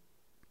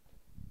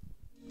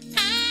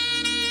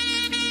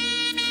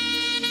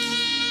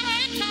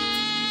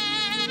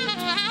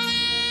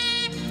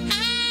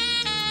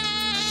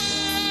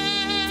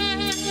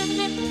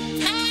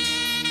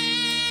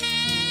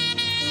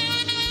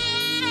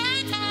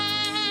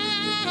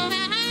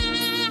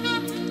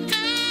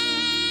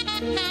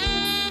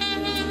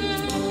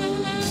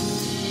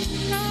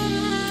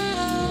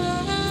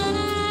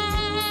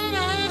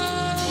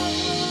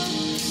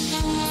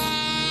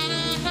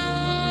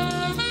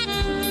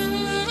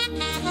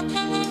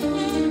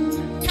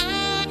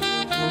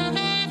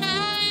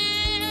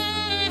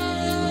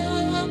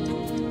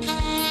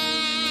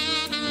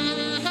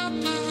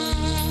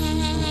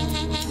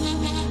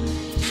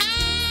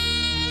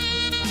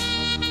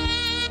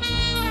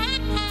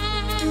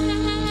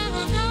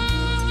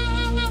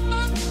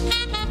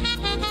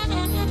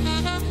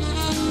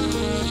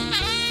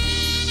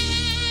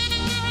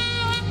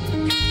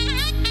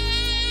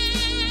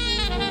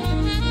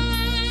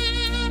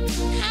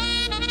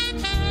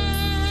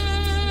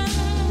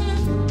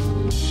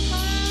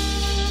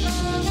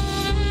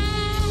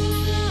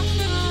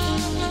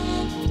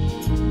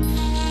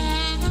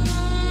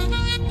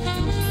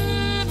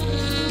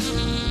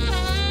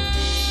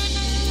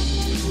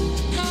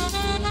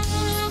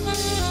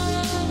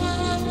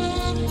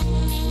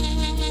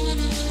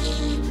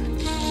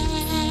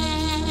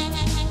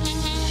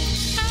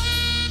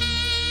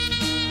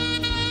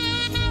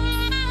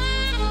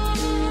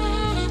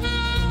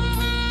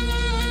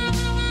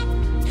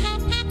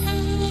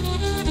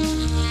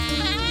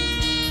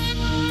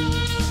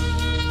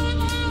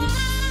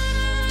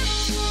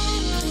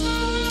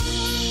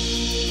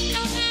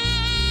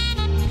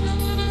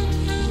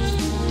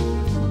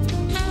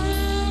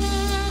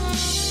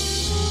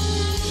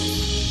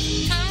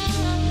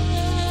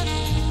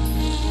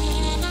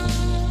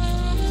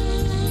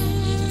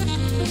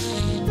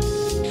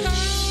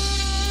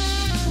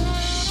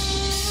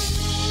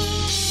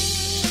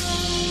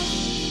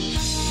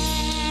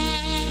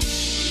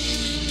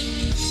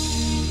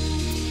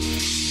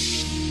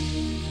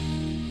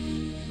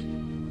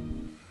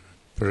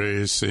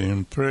 Praise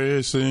him,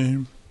 praise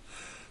him.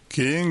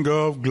 King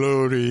of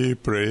glory,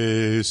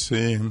 praise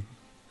him.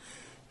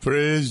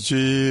 Praise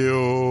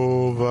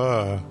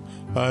Jehovah.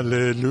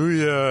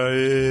 Hallelujah,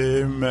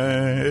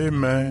 amen,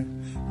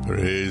 amen.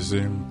 Praise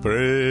him,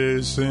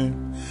 praise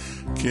him.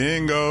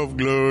 King of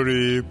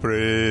glory,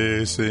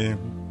 praise him.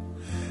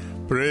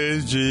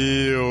 Praise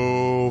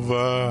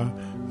Jehovah.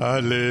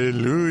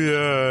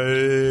 Hallelujah,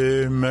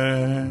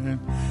 amen.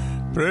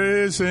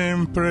 Praise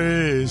him,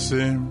 praise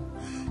him.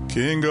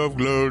 King of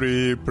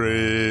glory,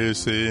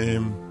 praise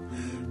him.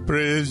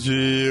 Praise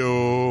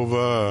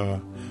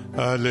Jehovah.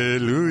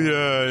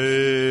 Hallelujah,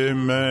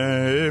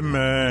 amen,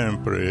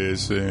 amen.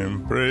 Praise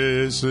him,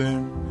 praise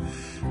him.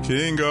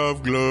 King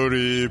of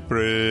glory,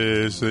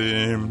 praise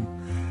him.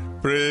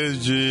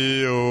 Praise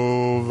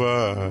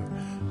Jehovah.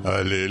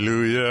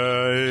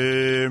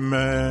 Hallelujah,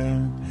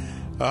 amen.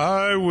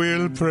 I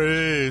will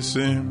praise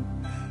him.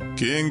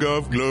 King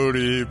of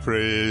glory,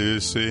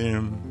 praise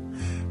him.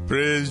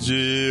 Praise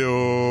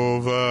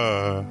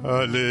Jehovah.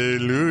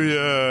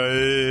 Hallelujah,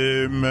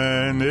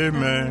 amen,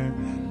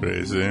 amen.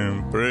 Praise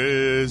him,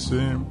 praise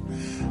him.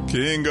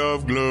 King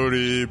of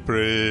glory,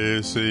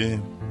 praise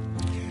him.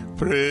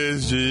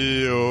 Praise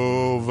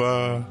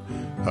Jehovah.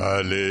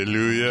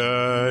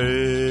 Hallelujah,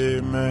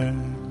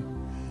 amen.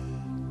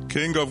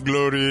 King of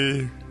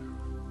glory,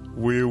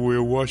 we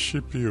will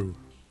worship you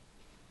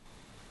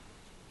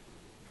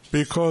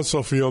because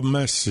of your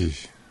mercy.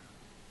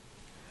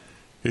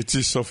 It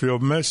is of your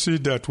mercy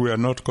that we are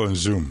not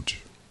consumed.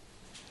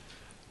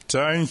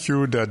 Thank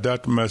you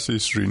that mercy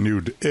is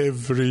renewed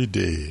every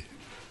day.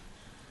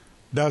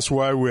 That's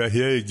why we are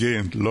here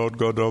again, Lord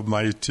God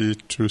Almighty,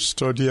 to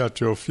study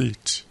at your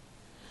feet.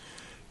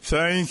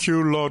 Thank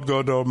you, Lord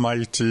God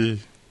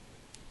Almighty,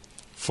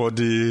 for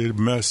the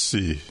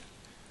mercy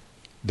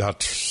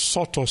that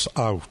sought us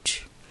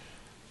out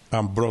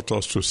and brought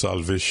us to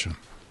salvation.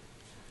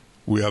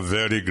 We are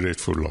very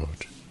grateful,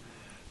 Lord.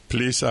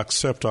 Please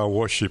accept our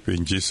worship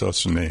in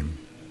Jesus' name.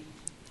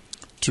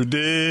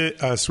 Today,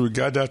 as we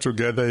gather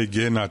together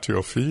again at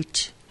your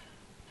feet,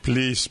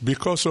 please,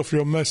 because of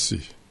your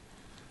mercy,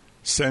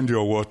 send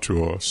your word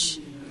to us.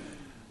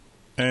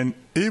 And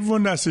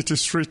even as it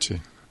is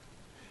written,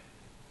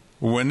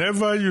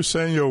 whenever you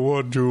send your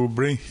word, you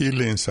bring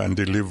healings and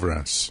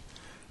deliverance.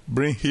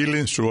 Bring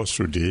healings to us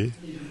today.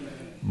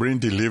 Bring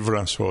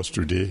deliverance to us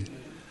today.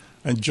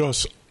 And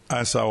just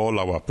answer all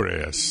our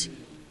prayers.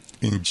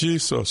 In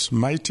Jesus'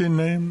 mighty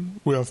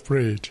name, we have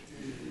prayed.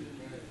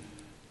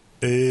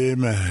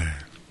 Amen.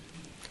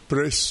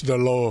 Praise the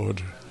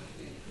Lord.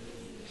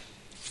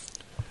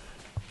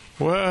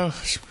 Well,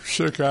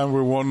 shake hands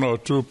with one or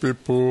two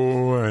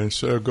people and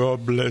say,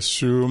 God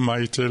bless you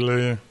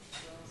mightily.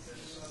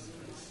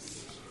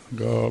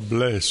 God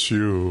bless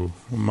you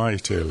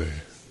mightily.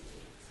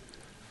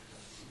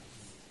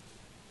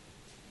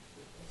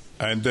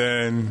 And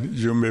then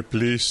you may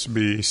please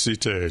be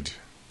seated.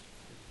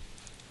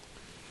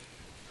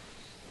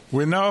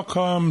 We now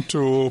come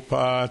to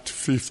part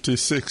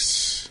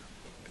 56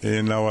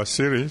 in our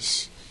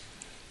series,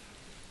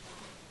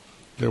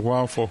 the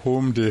one for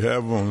whom the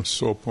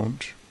heavens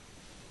opened.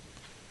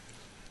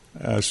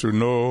 As you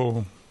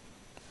know,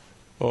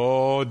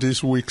 all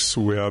these weeks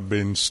we have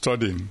been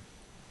studying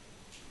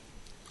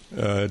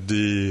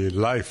the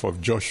life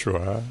of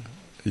Joshua,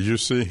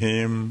 using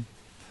him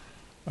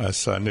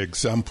as an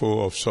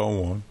example of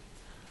someone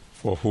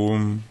for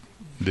whom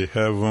the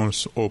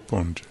heavens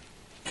opened.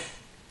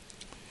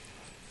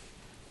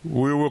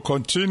 We will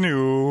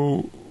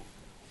continue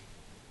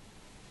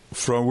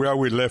from where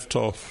we left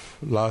off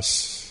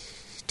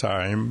last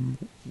time,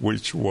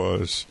 which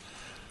was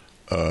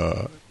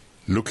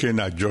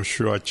looking at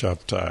Joshua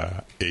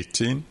chapter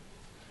 18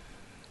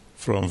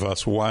 from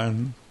verse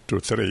 1 to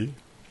 3.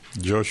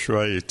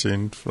 Joshua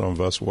 18 from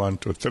verse 1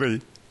 to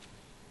 3.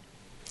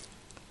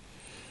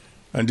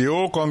 And the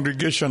whole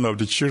congregation of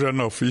the children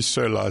of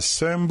Israel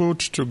assembled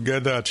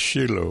together at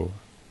Shiloh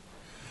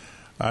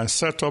and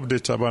set up the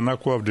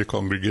tabernacle of the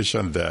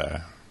congregation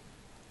there.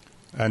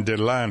 And the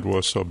land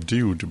was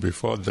subdued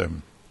before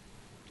them.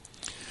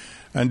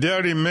 And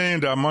there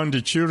remained among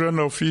the children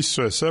of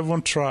Israel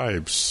 7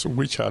 tribes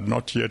which had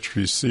not yet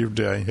received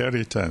their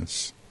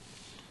inheritance.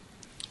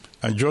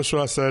 And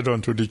Joshua said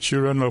unto the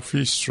children of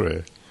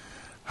Israel,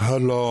 How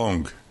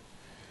long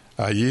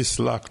are ye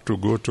slack to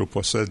go to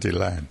possess the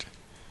land,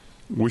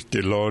 which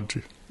the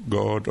Lord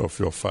God of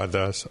your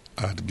fathers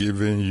had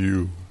given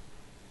you?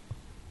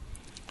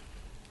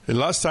 The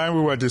last time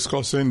we were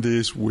discussing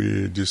this,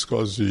 we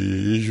discussed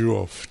the issue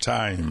of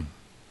time,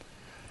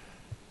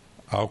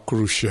 how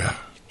crucial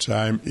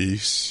time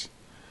is,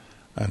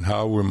 and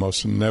how we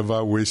must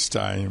never waste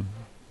time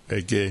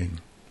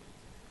again.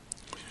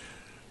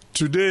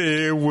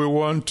 Today, we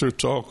want to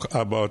talk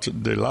about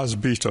the last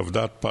bit of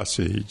that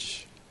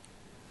passage,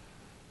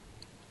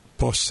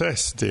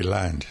 possess the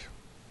land.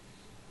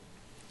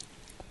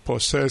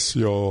 Possess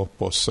your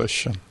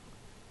possession.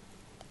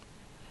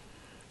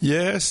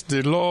 Yes,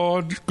 the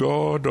Lord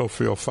God of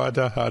your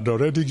father had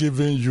already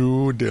given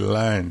you the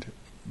land,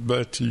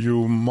 but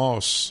you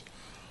must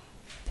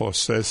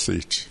possess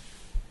it.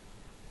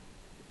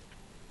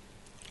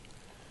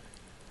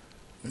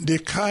 The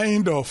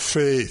kind of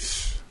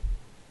faith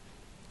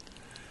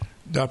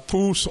that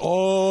puts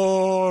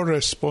all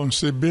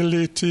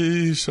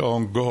responsibilities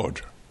on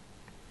God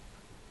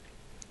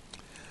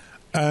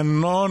and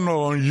none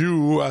on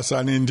you as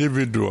an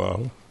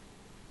individual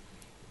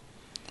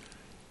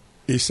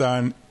is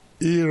an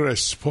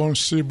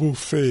irresponsible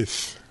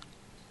faith.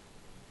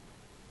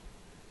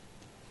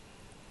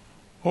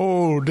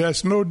 Oh,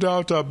 there's no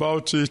doubt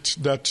about it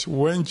that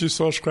when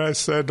Jesus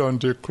Christ said on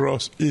the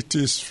cross, "It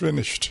is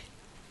finished,"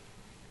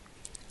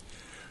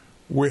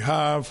 we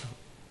have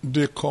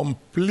the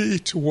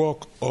complete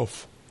work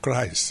of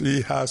Christ.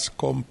 He has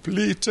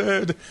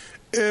completed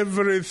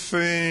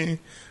everything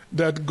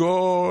that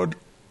God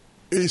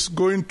is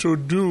going to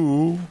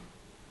do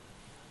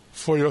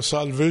for your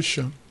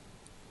salvation,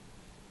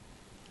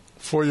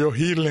 for your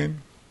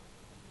healing,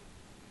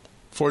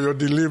 for your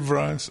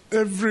deliverance.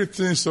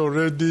 Everything's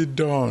already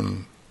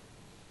done.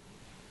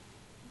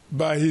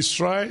 By his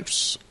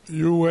stripes,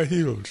 you were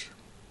healed.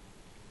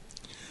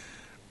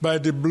 By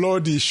the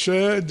blood he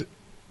shed,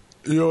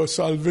 your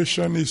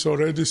salvation is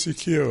already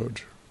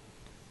secured.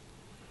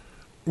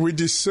 With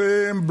the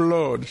same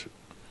blood,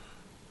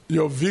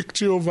 your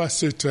victory over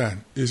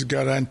Satan is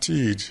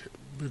guaranteed,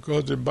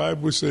 because the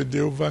Bible said they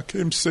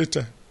overcame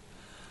Satan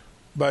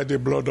by the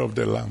blood of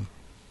the Lamb.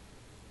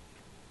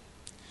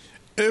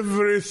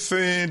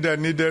 Everything that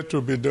needed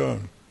to be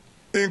done,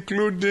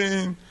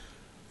 including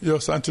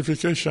your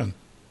sanctification.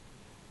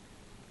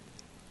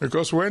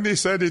 Because when he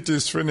said it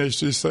is finished,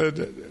 he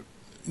said,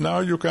 now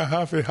you can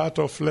have a heart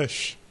of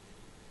flesh.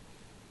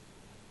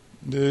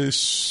 The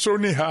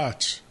stony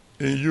heart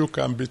in you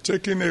can be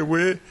taken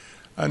away,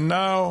 and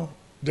now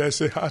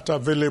there's a heart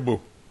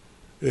available,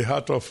 a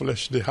heart of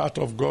flesh, the heart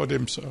of God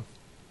himself.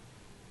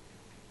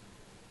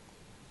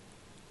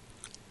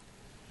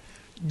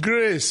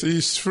 Grace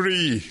is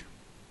free.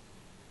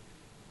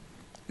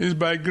 It's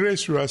by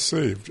grace you are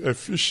saved.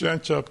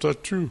 Ephesians chapter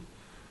 2,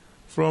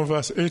 from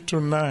verse 8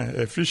 to 9.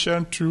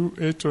 Ephesians 2,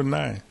 8 to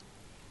 9.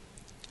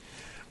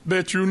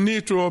 But you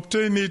need to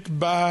obtain it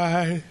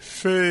by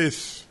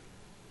faith.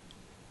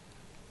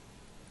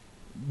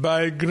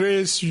 By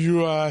grace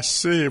you are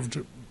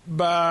saved.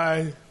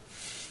 By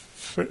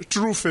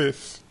true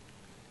faith.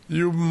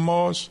 You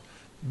must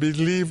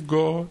believe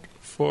God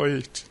for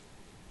it.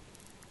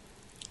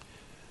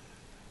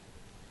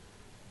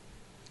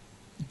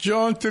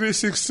 John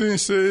 3:16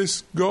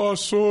 says, God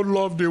so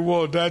loved the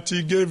world that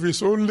he gave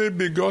his only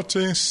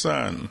begotten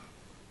Son.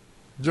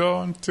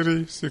 John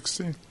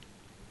 3:16.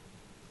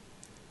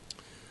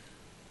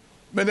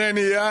 But then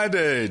he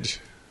added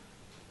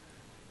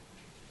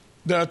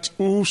that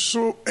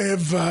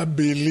whosoever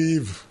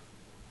believe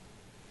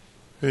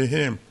in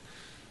him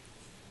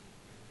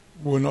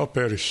will not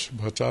perish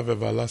but have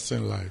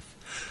everlasting life.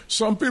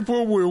 Some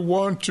people will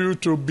want you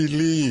to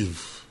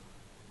believe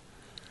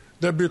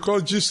that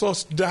because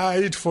Jesus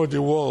died for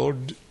the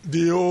world,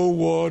 the whole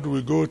world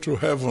will go to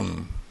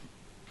heaven,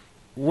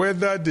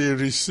 whether they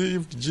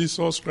received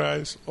Jesus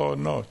Christ or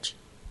not.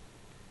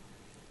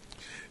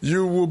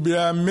 You will be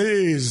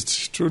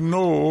amazed to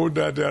know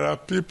that there are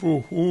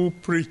people who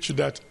preach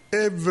that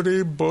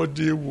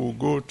everybody will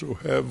go to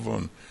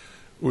heaven.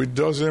 It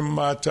doesn't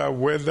matter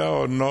whether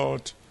or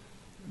not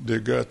they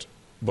get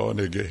born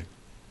again.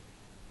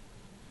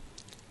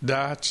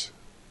 That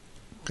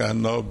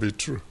cannot be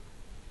true.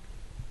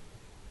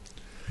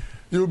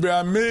 You'll be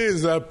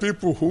amazed at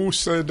people who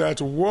say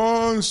that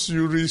once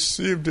you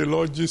receive the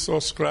Lord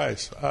Jesus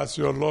Christ as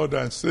your Lord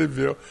and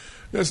Savior,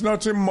 there's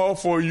nothing more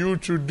for you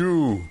to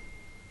do.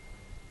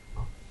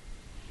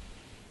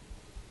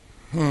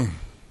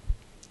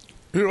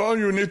 All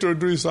you need to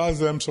do is ask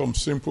them some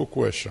simple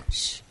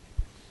questions.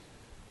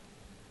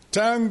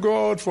 Thank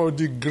God for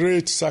the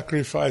great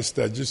sacrifice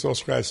that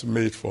Jesus Christ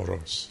made for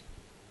us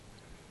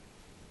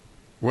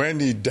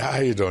when he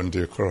died on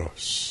the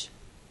cross.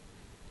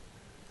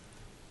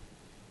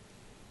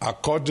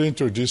 According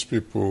to these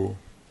people,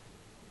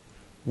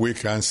 we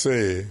can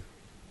say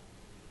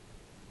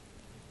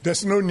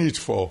there's no need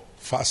for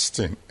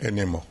fasting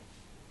anymore,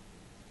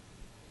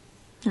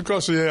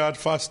 because he had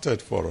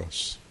fasted for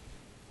us.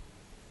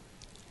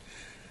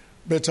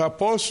 But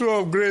Apostle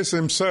of Grace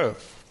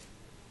himself,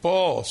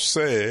 Paul,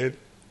 said,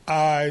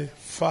 I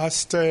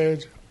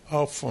fasted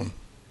often.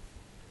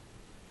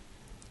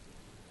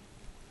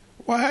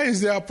 Why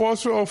is the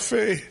Apostle of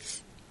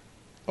faith,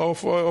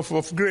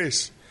 of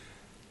grace,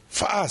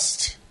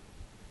 fast?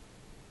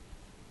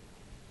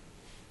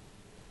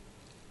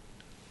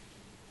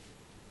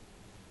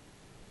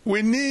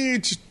 We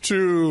need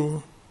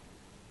to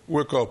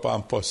wake up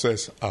and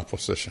possess our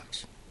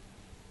possessions.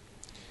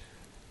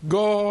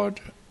 God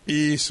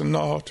is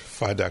not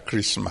Father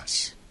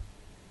Christmas.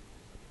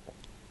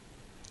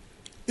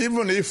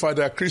 Even if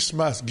Father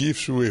Christmas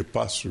gives you a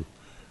parcel,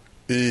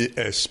 he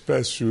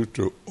expects you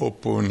to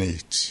open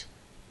it.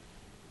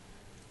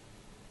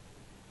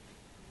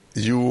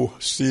 You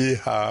still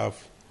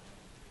have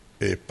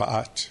a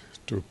part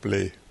to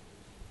play.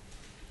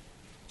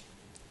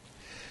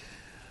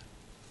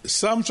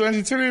 Psalm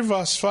 23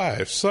 verse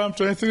 5. Psalm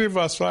 23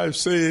 verse 5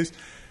 says,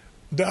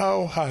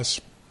 Thou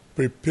hast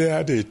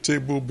prepared a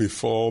table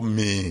before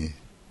me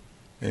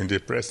in the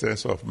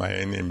presence of my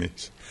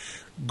enemies.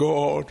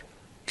 God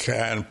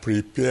can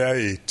prepare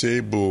a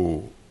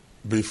table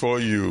before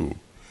you.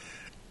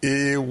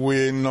 He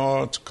will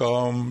not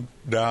come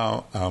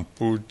down and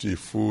put the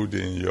food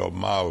in your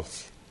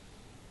mouth.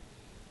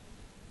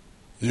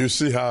 You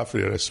still have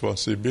a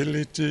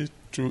responsibility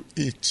to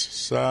eat.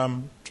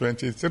 Psalm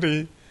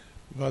 23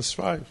 verse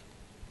 5.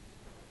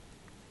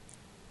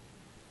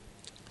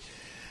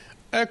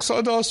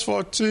 Exodus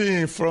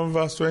 14 from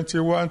verse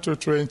 21 to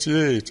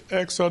 28.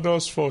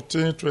 Exodus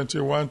 14,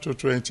 21 to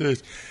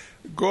 28.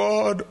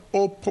 God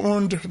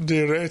opened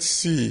the Red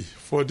Sea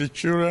for the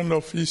children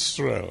of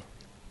Israel,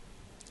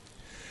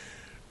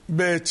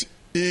 but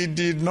he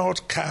did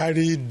not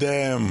carry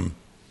them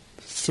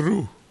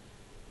through.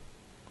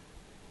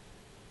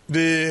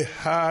 They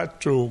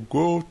had to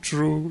go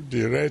through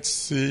the Red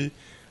Sea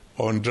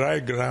on dry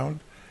ground,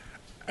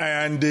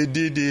 and they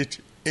did it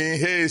in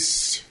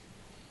haste.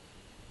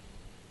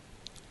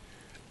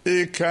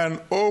 He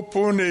can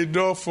open a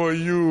door for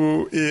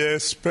you. He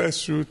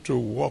expects you to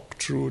walk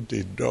through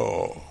the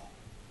door.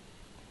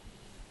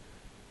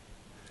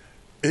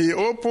 He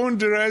opened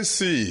the Red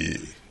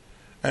Sea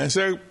and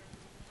said,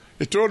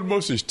 he told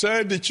Moses,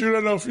 tell the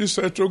children of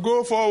Israel to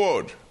go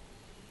forward.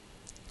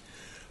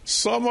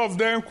 Some of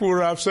them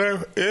could have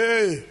said,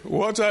 hey,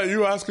 what are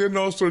you asking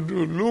us to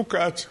do? Look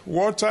at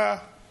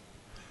water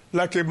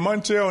like a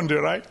mountain on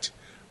the right,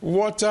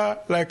 water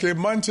like a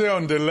mountain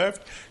on the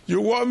left.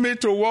 You want me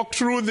to walk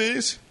through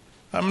this?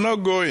 I'm not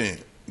going.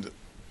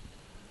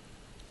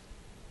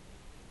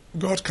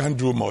 God can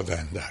do more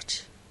than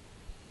that.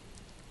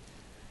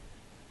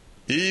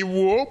 He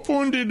will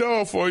open the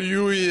door for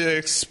you. He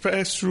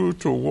expects you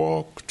to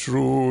walk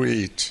through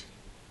it.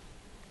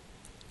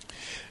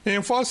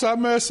 In 1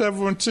 Samuel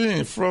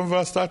 17, from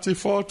verse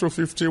 34 to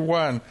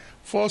 51,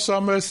 1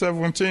 Samuel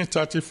 17,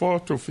 34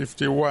 to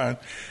 51,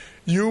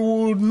 you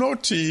will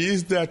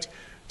notice that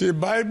the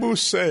Bible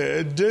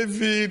said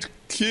David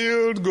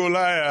killed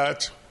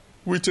Goliath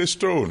with a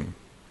stone.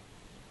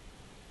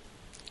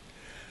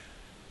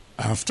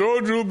 I've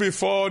told you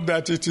before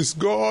that it is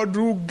God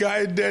who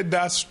guided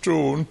that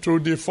stone to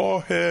the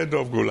forehead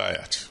of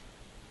Goliath.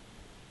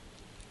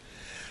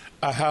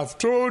 I have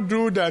told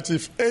you that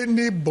if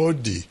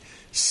anybody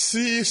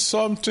sees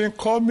something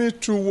coming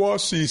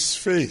towards his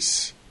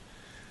face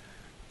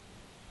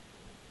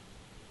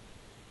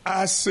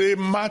as a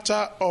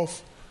matter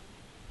of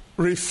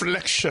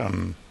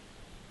reflection,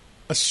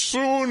 as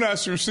soon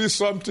as you see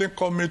something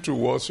coming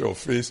towards your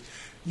face,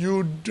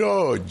 you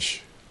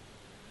dodge.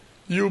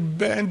 You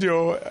bend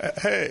your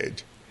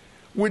head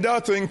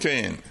without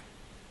thinking.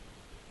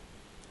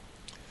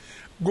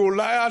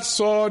 Goliath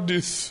saw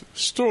this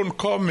stone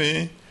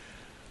coming,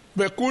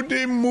 but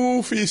couldn't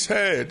move his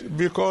head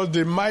because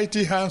the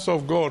mighty hands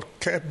of God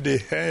kept the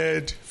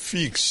head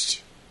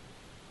fixed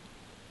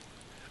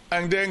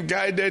and then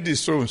guided the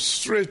stone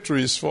straight to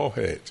his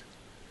forehead.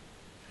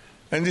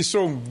 And the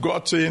stone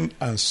got in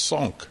and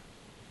sunk,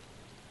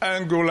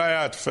 and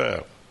Goliath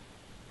fell.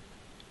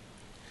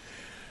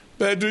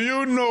 But do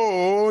you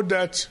know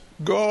that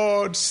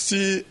God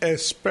still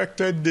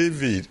expected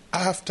David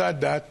after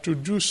that to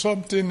do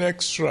something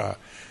extra,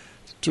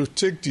 to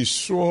take the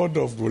sword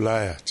of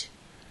Goliath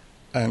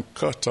and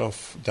cut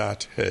off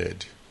that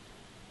head?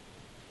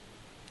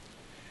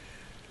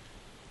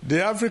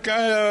 The African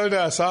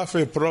elders have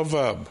a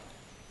proverb: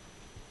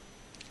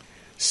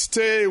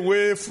 stay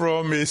away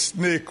from a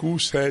snake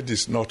whose head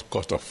is not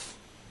cut off.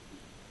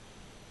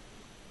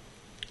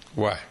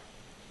 Why?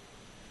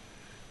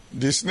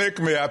 The snake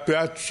may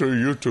appear to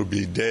you to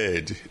be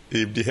dead.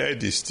 If the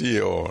head is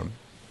still on,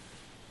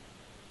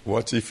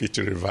 what if it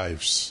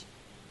revives?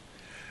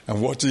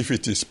 And what if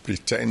it is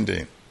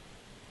pretending?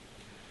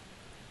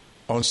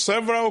 On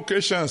several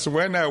occasions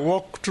when I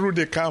walk through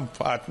the camp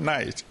at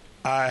night,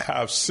 I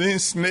have seen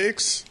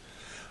snakes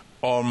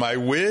on my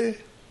way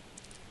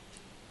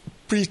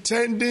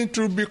pretending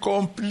to be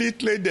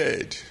completely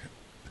dead.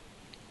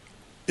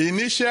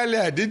 Initially,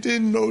 I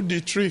didn't know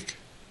the trick.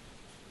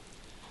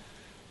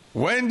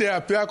 When they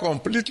appear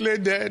completely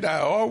dead, I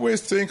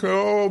always think,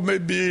 oh,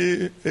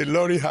 maybe a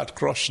lorry had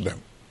crushed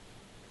them.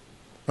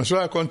 And so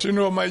I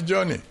continue on my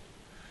journey,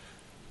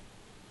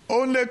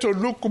 only to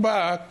look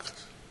back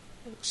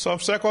some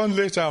seconds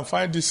later and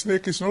find the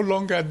snake is no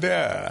longer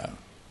there.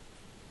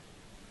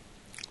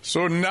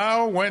 So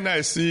now when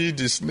I see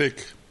the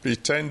snake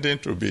pretending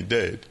to be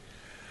dead,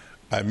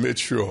 I made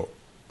sure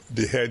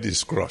the head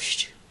is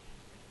crushed.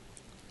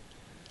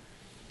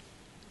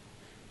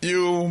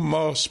 You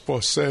must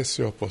possess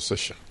your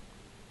possession.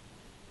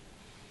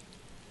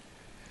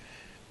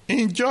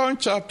 In John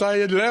chapter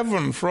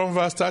 11, from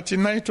verse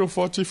 39 to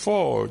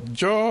 44,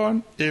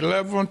 John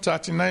 11,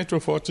 39 to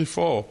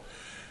 44,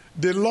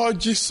 the Lord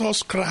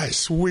Jesus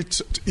Christ,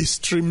 with his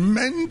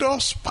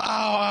tremendous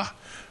power,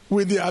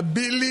 with the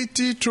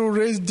ability to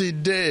raise the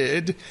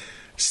dead,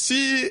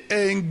 still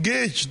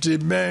engaged the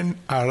men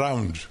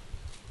around.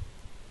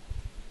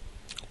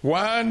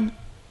 One,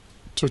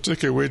 to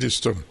take away the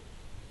stone.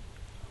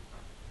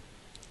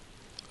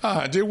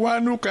 The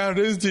one who can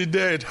raise the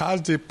dead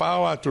has the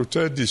power to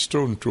tell the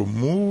stone to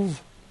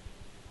move.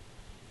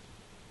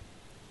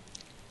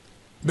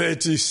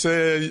 But he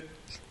said,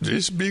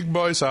 these big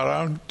boys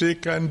around, they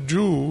can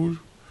do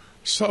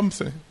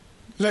something.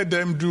 Let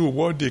them do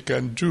what they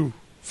can do.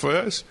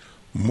 First,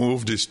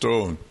 move the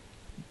stone.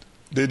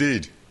 They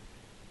did.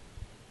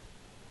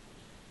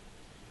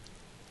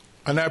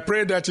 And I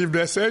pray that if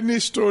there's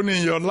any stone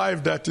in your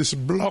life that is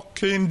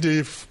blocking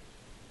the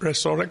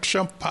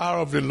resurrection power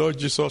of the Lord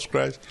Jesus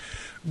Christ,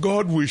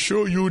 God will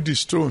show you the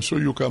stone so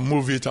you can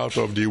move it out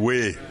of the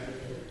way.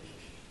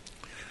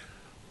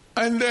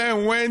 And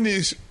then when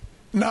he's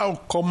now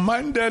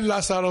commanded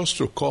Lazarus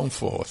to come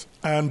forth,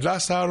 and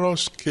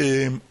Lazarus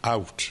came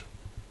out,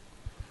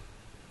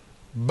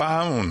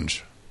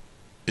 bound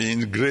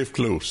in grave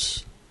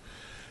clothes.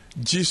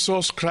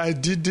 Jesus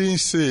Christ didn't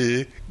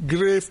say,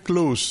 grave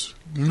clothes,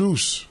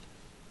 loose.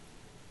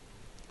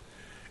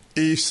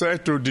 He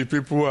said to the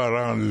people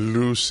around,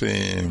 loose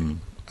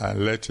him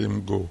and let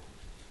him go.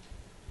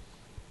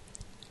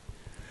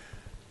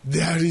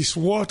 There is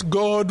what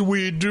God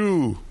will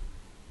do.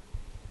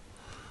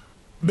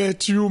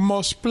 But you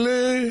must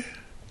play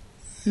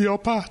your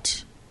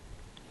part.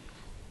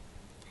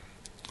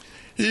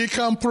 He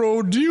can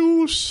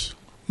produce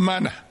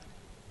manna,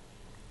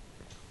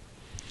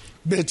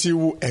 but he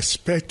will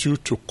expect you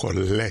to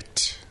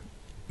collect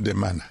the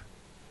manna.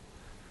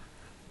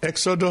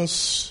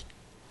 Exodus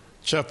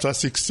chapter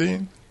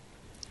 16,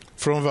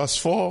 from verse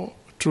 4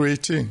 to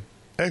 18.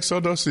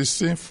 Exodus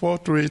 16, 4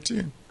 to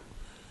 18.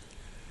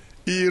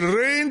 He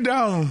rained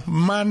down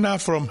manna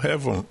from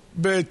heaven,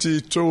 but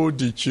he told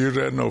the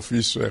children of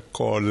Israel,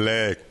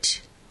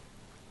 collect.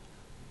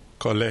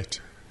 Collect.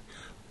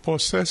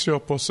 Possess your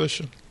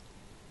possession.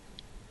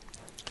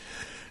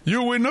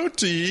 You will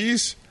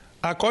notice,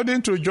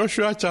 according to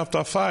Joshua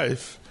chapter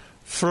 5,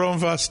 from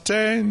verse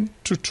 10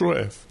 to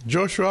 12,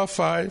 Joshua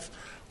 5,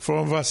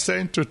 from verse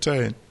 10 to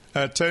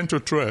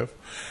 12,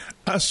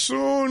 as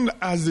soon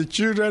as the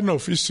children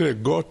of Israel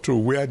got to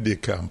where they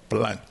can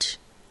plant,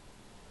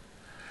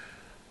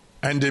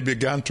 and they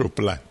began to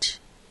plant,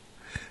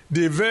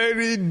 the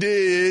very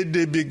day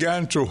they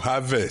began to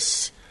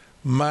harvest,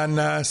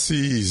 manna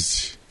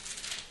ceased.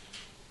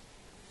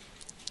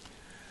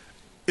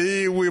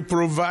 He will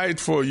provide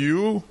for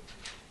you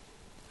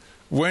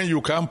when you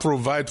can't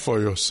provide for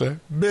yourself,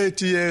 but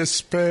he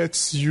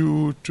expects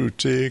you to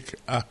take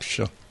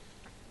action.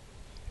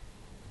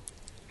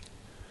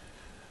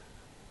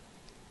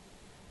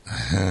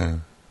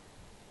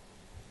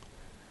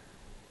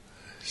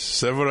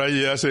 Several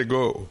years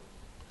ago,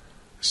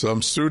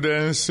 some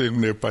students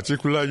in a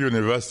particular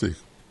university,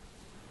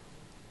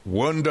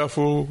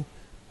 wonderful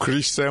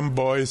Christian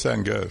boys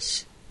and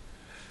girls,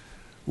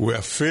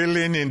 were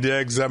failing in their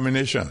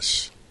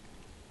examinations.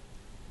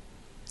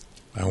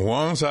 And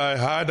once I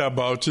heard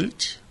about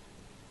it,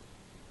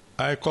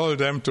 I called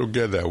them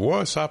together.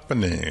 What's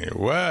happening?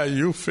 Why are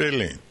you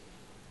failing?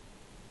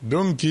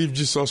 Don't give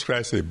Jesus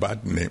Christ a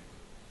bad name.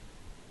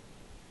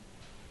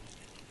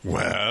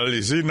 Well,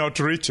 is it not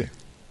written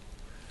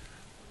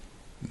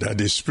that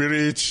the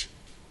Spirit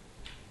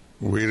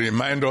will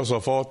remind us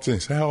of all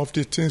things, of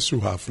the things you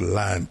have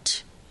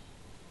learned?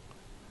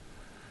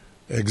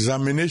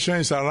 Examination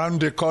is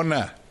around the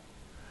corner.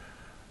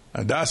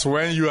 And that's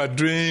when you are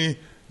doing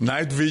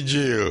night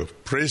vigil,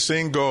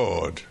 praising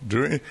God,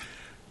 and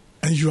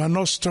you are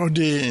not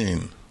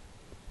studying.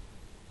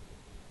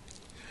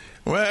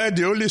 Well,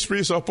 the Holy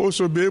Spirit is supposed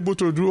to be able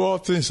to do all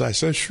things. I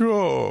said,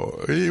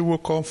 sure, He will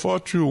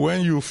comfort you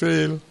when you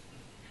fail.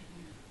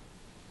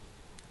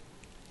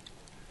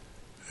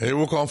 He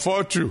will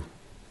comfort you.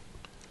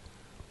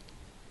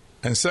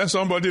 And send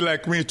somebody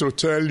like me to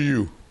tell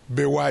you,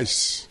 be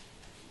wise.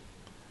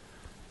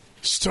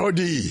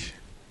 Study.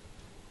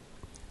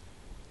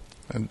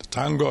 And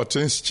thank God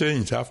things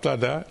changed after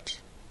that.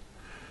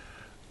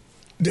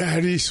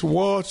 There is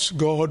what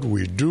God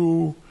will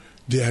do.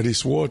 There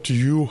is what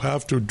you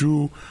have to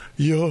do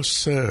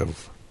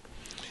yourself.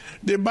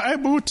 The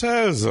Bible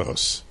tells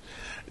us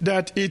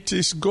that it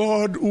is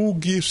God who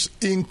gives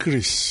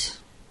increase.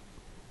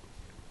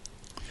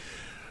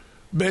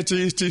 But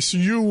it is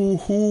you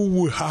who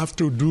will have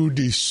to do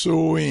the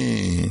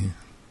sowing.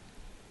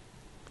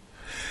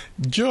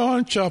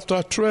 John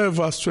chapter 12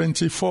 verse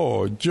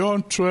 24,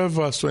 John 12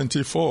 verse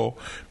 24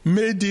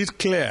 made it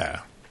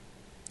clear.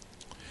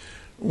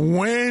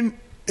 When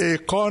a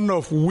corn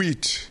of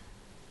wheat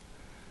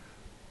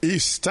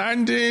is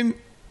standing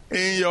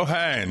in your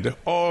hand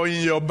or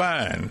in your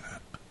barn,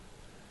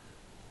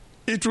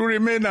 it will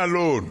remain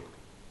alone.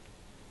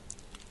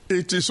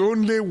 It is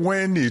only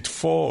when it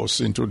falls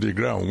into the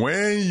ground,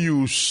 when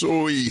you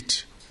sow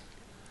it,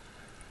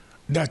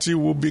 that it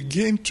will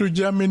begin to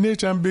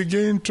germinate and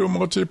begin to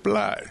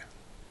multiply.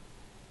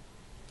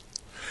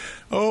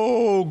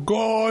 Oh,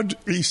 God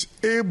is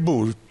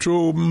able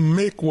to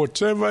make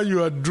whatever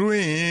you are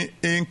doing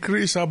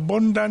increase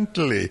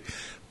abundantly,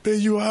 but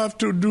you have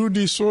to do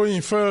the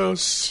sowing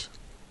first.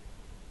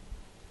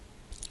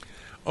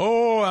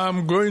 know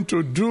I'm going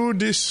to do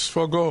this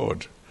for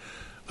God.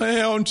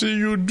 Until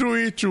you do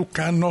it, you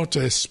cannot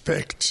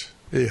expect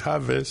a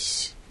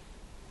harvest.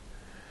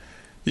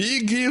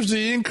 He gives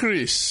the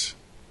increase.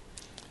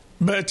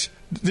 But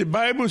the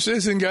Bible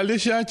says in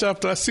Galatians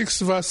chapter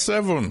 6 verse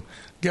 7,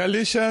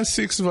 Galatians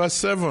 6 verse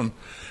 7,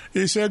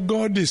 it said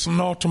God is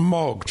not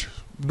mocked.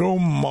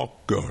 Don't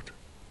mock God.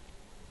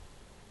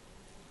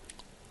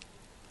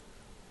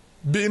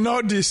 Be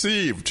not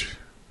deceived.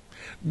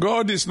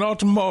 God is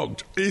not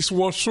mocked. It's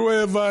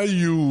whatsoever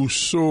you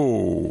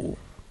sow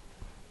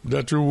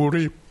that you will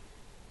reap.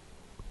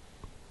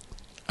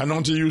 And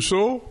until you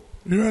sow,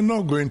 you are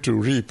not going to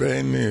reap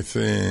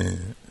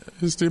anything.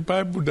 It's the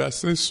Bible that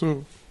says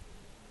so.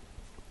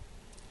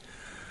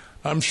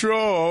 I'm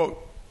sure,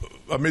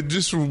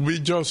 this will be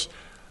just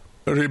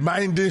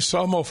reminding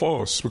some of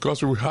us,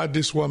 because we had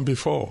this one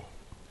before.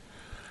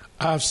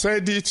 I've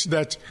said it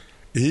that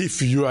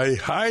if you are a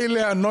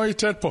highly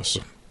anointed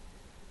person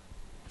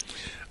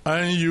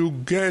and you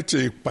get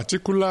a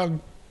particular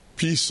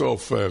piece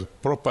of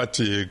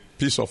property, a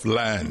piece of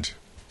land,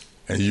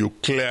 and you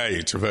clear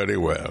it very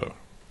well,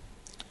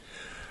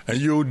 and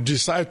you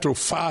decide to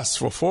fast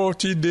for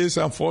 40 days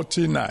and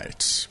 40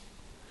 nights,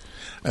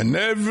 and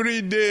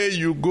every day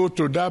you go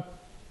to that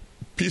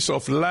piece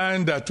of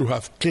land that you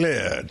have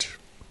cleared,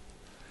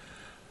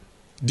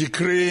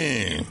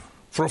 decreeing,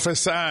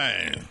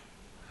 prophesying,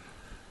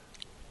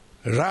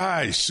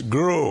 rise,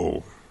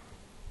 grow.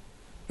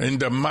 In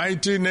the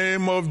mighty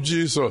name of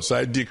Jesus,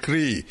 I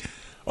decree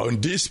on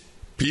this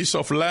piece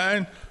of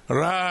land,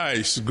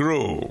 rise,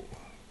 grow.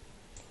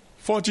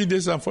 40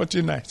 days and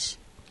 40 nights.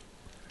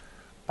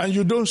 And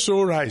you don't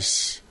sow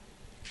rice.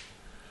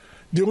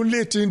 The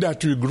only thing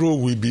that will grow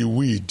will be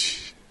weed.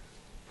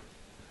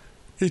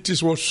 It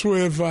is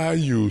whatsoever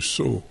you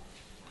sow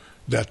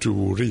that you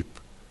will reap.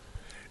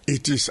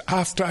 It is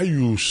after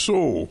you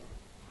sow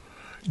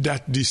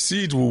that the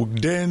seed will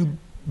then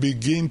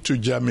begin to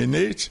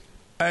germinate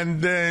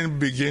and then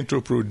begin to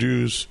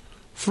produce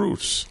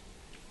fruits.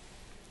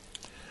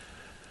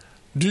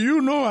 Do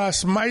you know,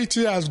 as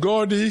mighty as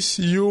God is,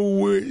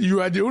 you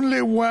are the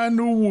only one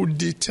who will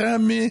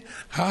determine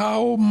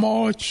how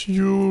much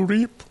you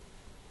reap?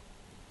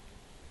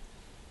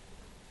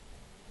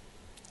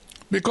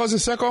 Because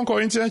in 2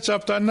 Corinthians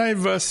chapter 9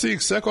 verse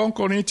 6, 2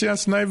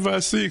 Corinthians 9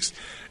 verse 6,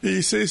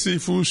 it says,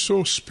 if you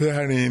sow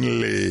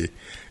sparingly,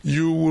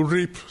 you will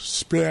reap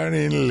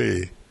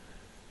sparingly.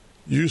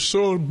 You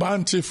sow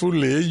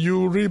bountifully,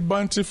 you reap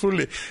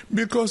bountifully.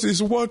 Because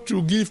it's what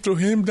you give to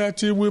him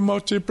that he will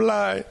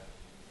multiply.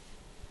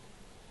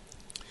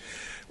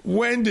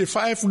 When the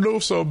 5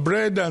 loaves of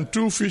bread and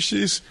 2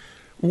 fishes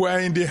were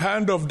in the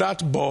hand of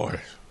that boy,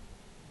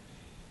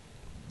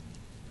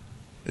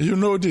 you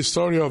know the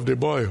story of the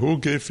boy who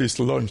gave his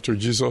lunch to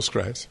Jesus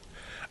Christ.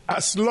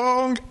 As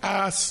long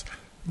as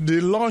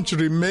the lunch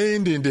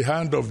remained in the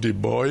hand of the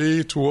boy,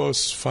 it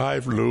was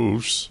 5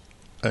 loaves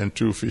and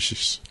 2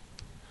 fishes.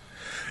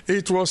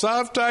 It was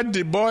after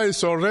the boy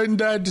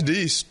surrendered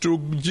this to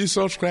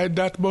Jesus Christ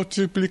that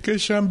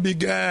multiplication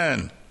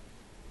began.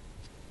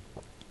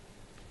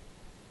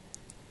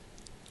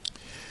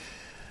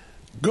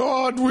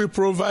 God will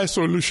provide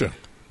solution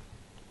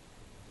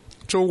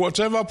to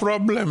whatever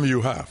problem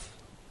you have,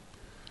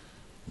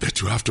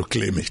 but you have to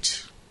claim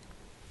it.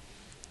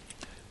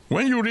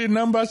 When you read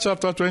Numbers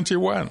chapter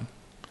 21,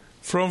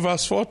 from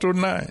verse 4 to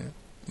 9,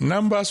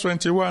 Numbers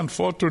 21,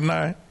 4 to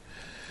 9,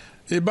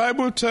 the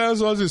Bible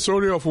tells us the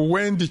story of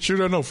when the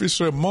children of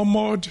Israel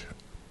murmured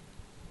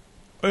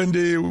in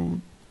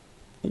the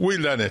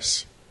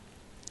wilderness.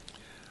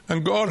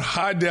 And God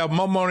heard their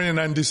murmuring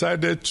and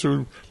decided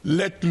to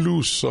let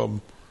loose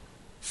some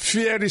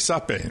fiery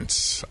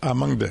serpents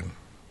among them.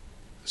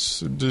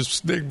 So the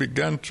snake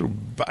began to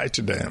bite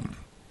them.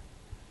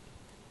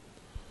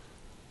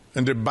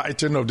 And the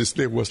biting of the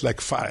snake was like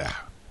fire.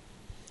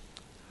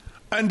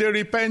 And they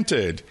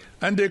repented,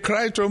 and they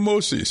cried to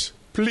Moses,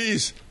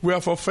 please, we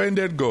have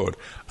offended God.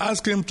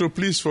 Ask him to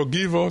please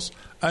forgive us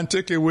and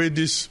take away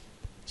these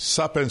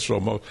serpents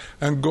from us.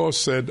 And God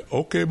said,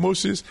 okay,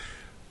 Moses,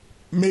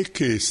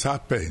 make a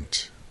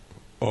serpent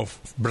of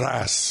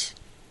brass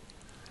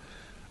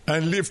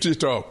and lift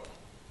it up.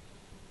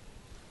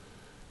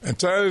 And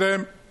tell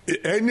them,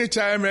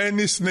 anytime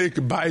any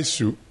snake bites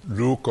you,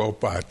 look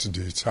up at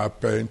the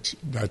serpent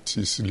that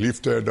is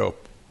lifted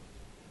up.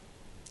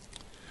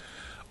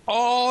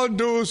 All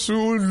those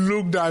who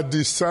looked at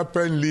the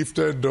serpent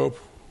lifted up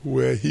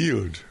were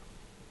healed.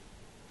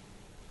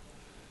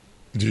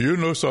 Do you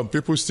know some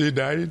people still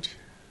died?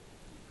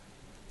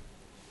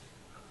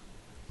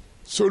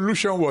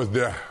 Solution was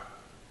there,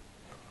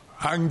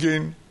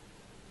 hanging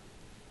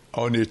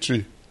on a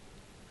tree.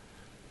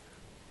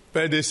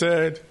 But they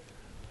said,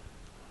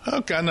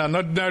 how can an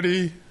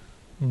ordinary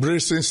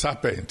brazen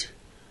serpent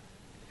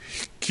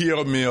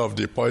cure me of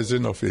the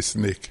poison of a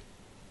snake?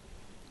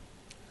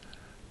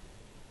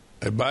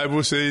 The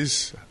Bible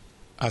says,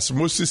 as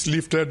Moses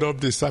lifted up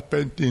the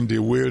serpent in the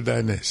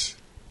wilderness,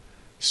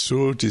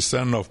 so the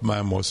Son of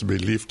Man must be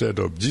lifted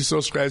up.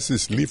 Jesus Christ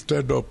is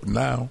lifted up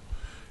now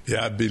He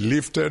had been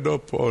lifted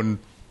up on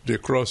the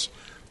cross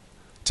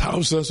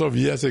thousands of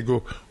years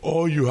ago.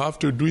 All you have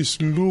to do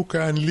is look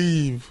and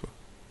live.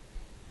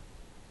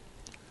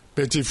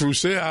 But if you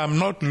say, I'm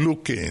not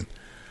looking,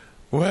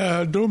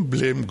 well, don't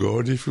blame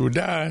God. If you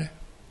die,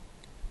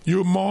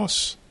 you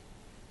must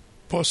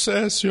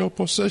possess your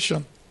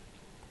possession.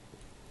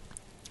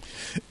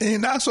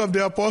 In Acts of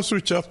the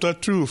Apostles chapter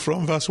 2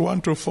 from verse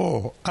 1 to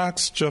 4,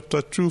 Acts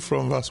chapter 2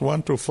 from verse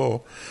 1 to 4,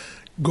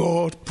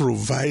 God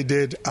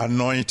provided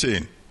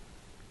anointing.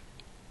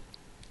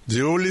 The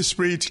Holy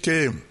Spirit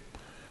came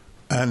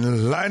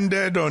and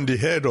landed on the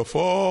head of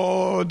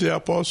all the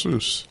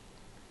apostles.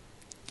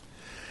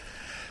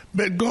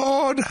 But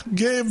God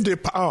gave the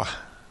power.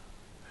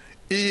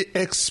 He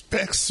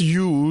expects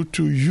you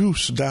to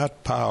use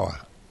that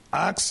power.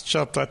 Acts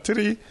chapter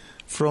 3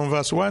 from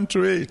verse 1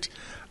 to 8.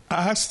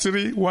 Acts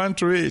 3, 1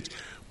 to 8.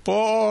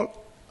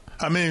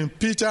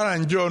 Peter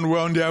and John were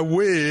on their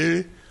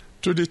way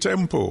to the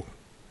temple.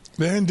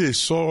 Then they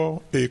saw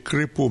a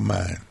crippled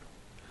man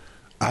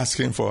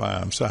asking for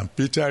alms. And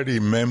Peter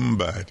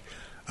remembered,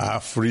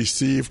 I've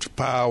received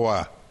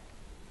power.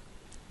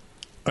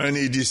 And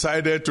he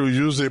decided to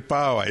use the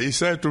power. He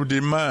said to the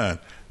man,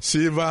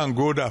 silver and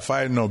gold have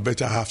I not,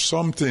 but I have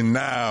something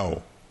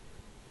now.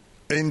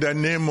 In the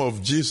name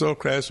of Jesus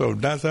Christ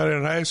of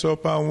Nazareth, rise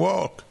up and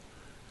walk.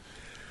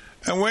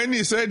 And when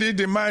he said it,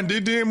 the man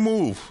didn't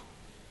move,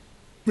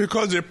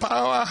 because the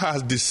power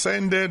has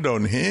descended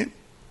on him,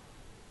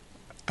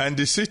 and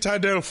the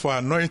citadel for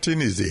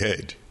anointing is the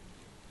head.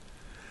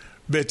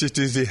 But it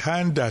is the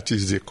hand that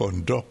is the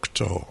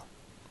conductor.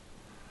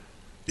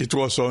 It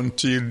was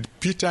until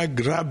Peter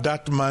grabbed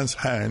that man's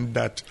hand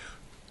that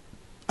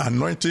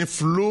anointing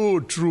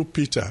flowed through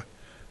Peter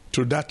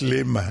to that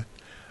lame man,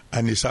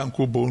 and his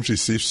ankle bones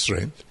received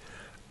strength,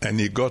 and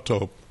he got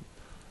up,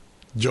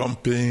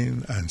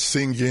 jumping and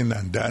singing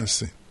and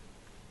dancing.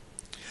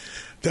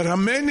 There are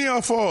many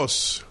of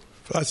us,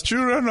 as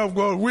children of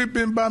God, we've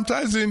been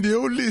baptized in the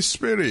Holy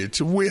Spirit.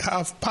 We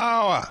have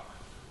power,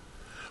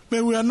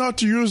 but we are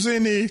not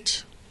using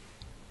it.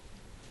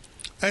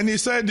 And he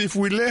said, if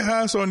we lay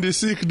hands on the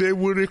sick, they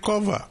will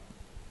recover.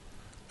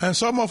 And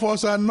some of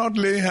us are not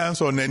laying hands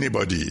on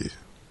anybody.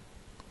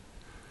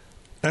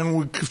 And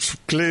we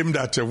claim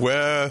that,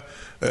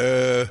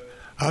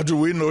 how do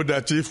we know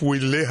that if we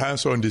lay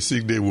hands on the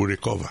sick, they will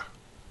recover?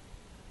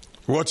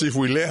 What if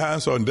we lay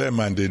hands on them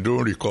and they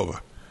don't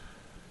recover?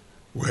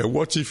 Well,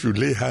 what if you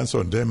lay hands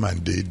on them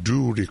and they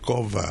do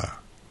recover?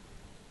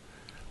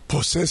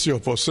 Possess your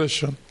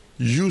possession.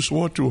 Use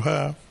what you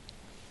have.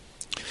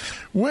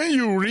 When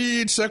you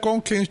read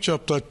 2 Kings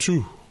chapter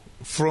 2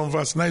 from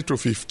verse 9 to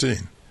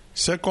 15,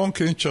 2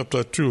 Kings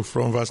chapter 2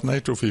 from verse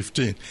 9 to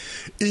 15,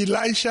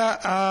 Elisha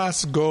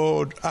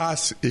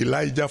asked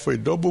Elijah for a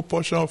double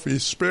portion of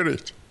his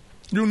spirit.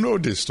 You know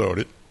this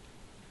story.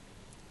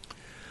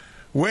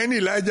 When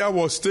Elijah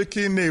was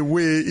taken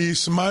away,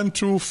 his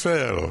mantle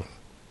fell.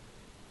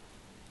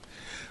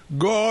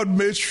 God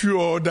made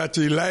sure that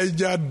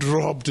Elijah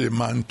dropped the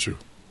mantle.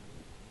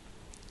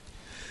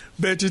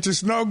 But it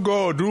is not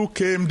God who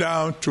came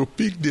down to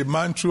pick the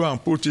mantle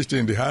and put it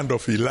in the hand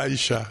of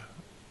Elisha.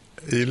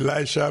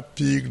 Elisha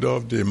picked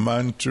up the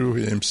mantle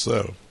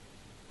himself.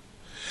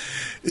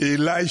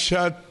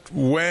 Elisha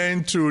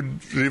went to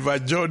River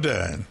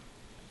Jordan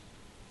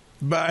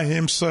by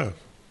himself.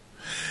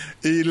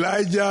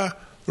 Elijah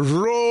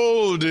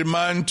rolled the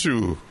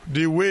mantle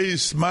the way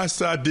his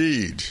master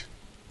did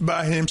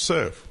by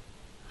himself.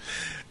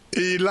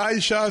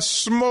 Elisha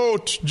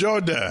smote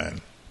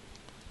Jordan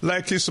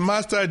like his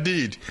master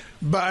did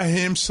by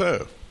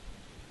himself.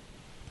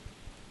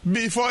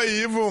 Before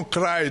he even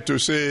cried to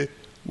say,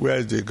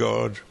 where's the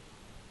God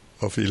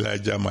of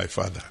Elijah, my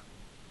father?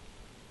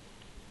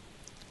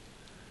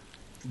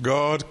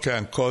 God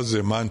can cause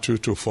the mantle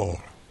to fall.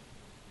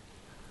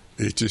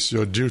 It is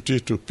your duty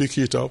to pick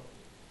it up.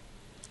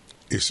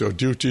 It's your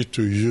duty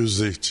to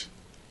use it.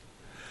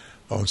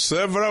 On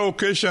several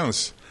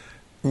occasions,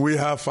 we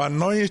have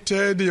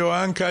anointed your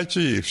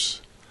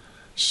handkerchiefs.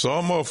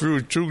 Some of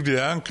you took the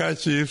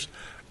handkerchiefs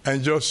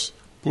and just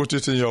put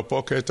it in your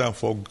pocket and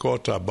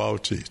forgot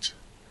about it.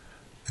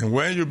 And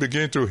when you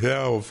begin to hear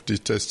of the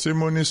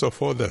testimonies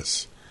of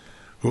others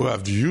who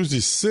have used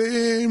the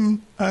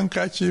same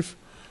handkerchief,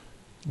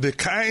 the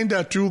kind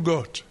that you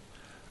got,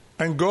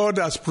 and God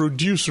has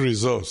produced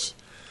results,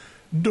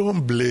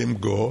 don't blame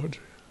God.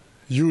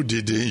 You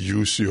didn't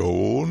use your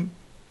own.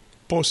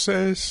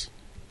 Possess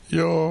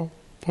your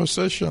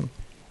possession.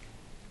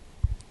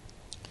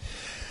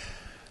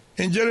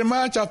 In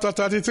Jeremiah chapter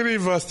 33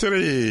 verse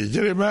 3,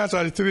 Jeremiah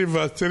 33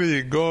 verse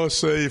 3, God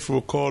says, if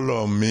you call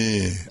on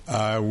me,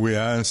 I will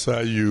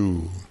answer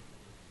you.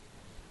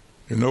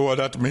 You know what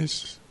that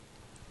means?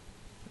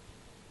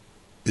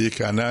 He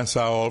can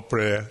answer all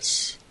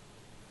prayers,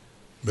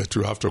 but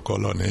you have to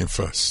call on him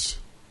first.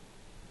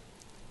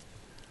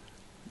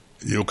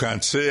 You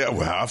can't say,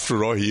 well,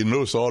 after all, he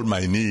knows all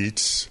my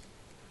needs.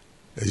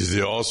 He's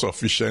the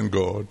all-sufficient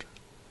God.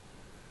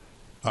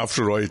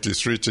 After all, it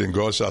is written,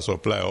 God shall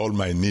supply all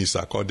my needs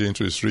according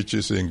to his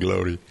riches in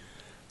glory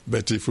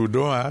But if you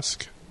don't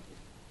ask,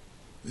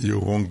 you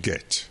won't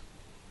get.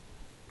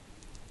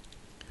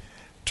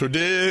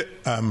 Today,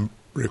 I'm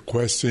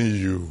requesting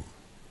you,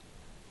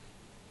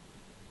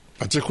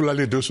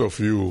 particularly those of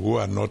you who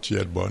are not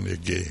yet born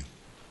again,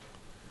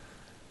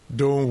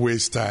 don't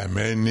waste time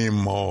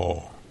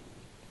anymore.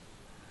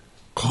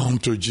 Come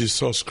to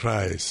Jesus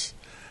Christ.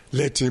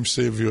 Let him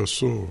save your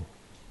soul.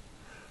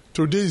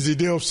 Today is the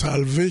day of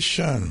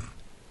salvation.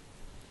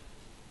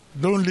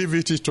 Don't leave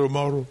it till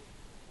tomorrow.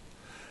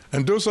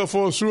 And those of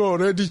us who are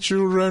already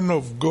children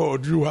of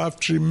God, you have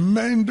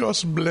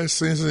tremendous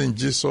blessings in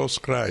Jesus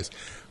Christ.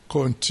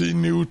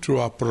 Continue to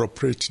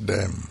appropriate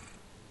them.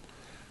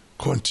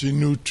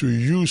 Continue to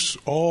use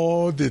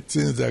all the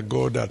things that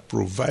God had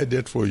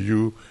provided for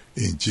you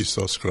in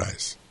Jesus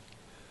Christ.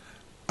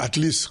 At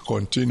least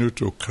continue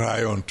to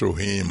cry unto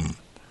him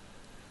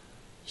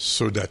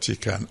so that he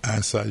can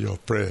answer your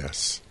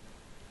prayers.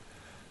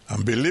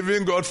 I'm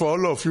believing God for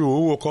all of you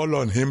who will call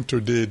on him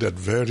today that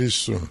very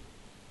soon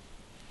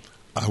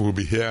I will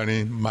be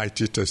hearing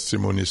mighty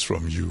testimonies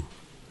from you.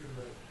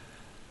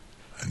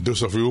 And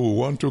those of you who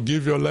want to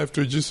give your life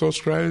to Jesus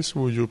Christ,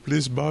 will you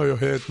please bow your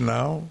head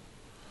now?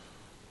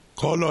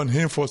 Call on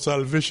him for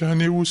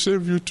salvation. He will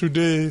save you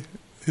today.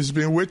 He's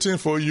been waiting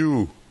for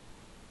you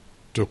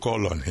to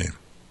call on him.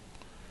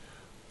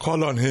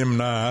 Call on him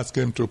now. Ask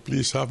him to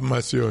please have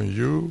mercy on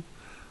you,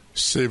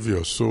 save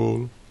your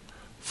soul,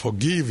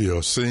 forgive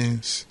your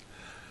sins,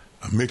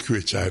 and make you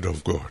a child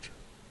of God.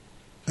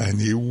 And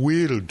he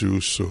will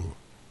do so.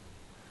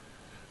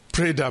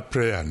 Pray that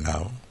prayer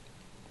now,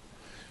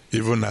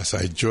 even as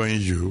I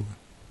join you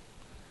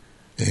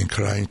in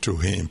crying to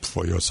him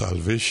for your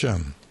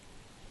salvation.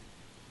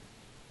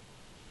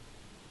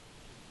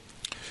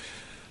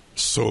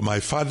 So, my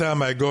Father,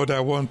 my God,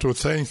 I want to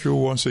thank you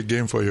once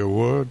again for your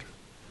word.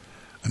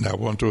 And I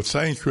want to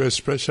thank you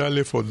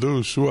especially for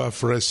those who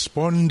have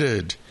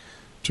responded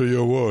to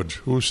your word,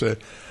 who say,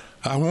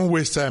 I won't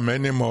waste time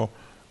anymore.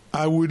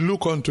 I will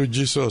look unto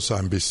Jesus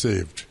and be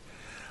saved.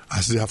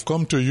 As they have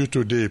come to you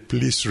today,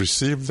 please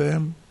receive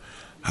them,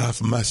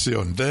 have mercy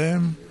on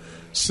them,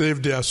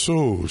 save their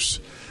souls.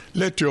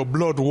 Let your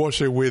blood wash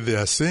away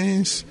their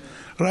sins.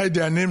 Write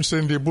their names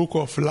in the book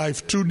of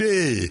life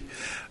today.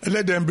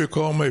 Let them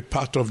become a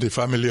part of the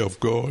family of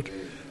God.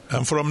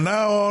 And from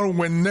now on,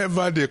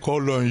 whenever they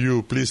call on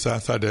you, please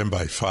answer them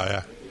by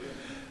fire.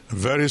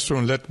 Very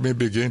soon, let me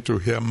begin to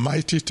hear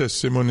mighty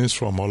testimonies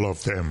from all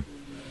of them.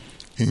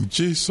 In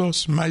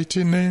Jesus'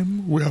 mighty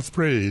name, we have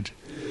prayed.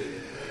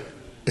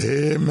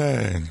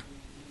 Amen.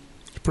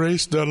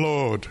 Praise the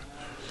Lord.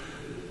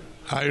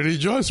 I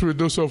rejoice with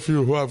those of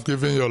you who have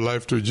given your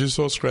life to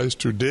Jesus Christ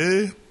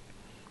today.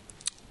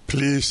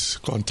 Please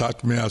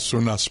contact me as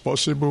soon as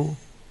possible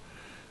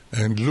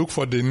and look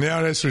for the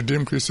nearest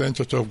Redeemed Christian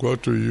Church of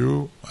God to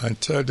you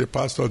and tell the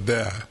pastor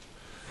there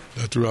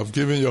that you have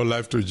given your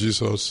life to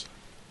Jesus,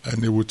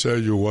 and he will tell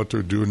you what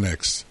to do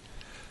next.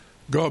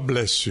 God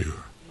bless you.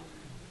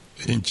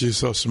 In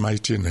Jesus'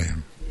 mighty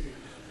name.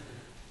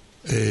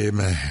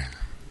 Amen.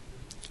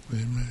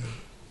 Amen.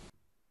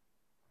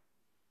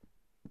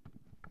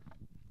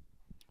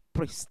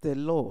 Praise the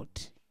Lord.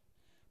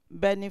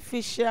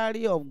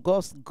 Beneficiary of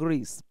God's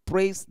grace,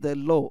 praise the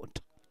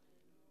Lord.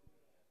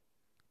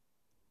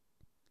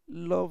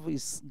 Love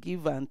is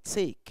give and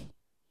take.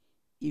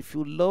 If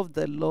you love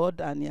the Lord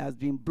and he has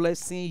been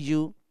blessing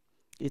you,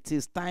 it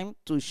is time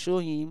to show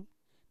him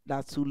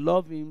that you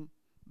love him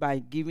by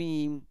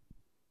giving him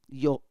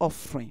your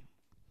offering.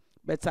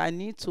 But I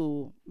need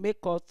to make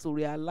us to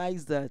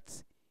realize that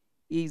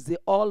he is the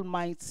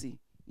Almighty.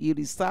 He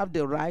reserved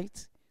the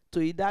right to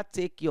either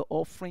take your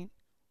offering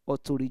or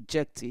to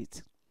reject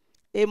it.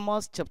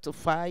 Amos chapter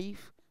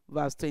 5,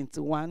 verse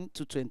 21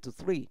 to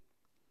 23.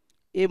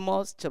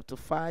 Amos chapter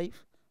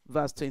 5,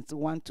 verse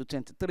 21 to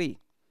 23.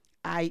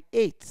 I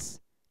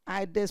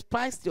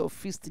despised your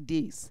feast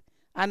days,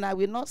 and I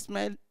will not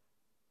smell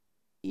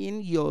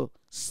in your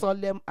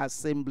solemn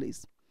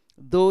assemblies.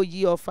 Though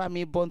ye offer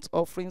me burnt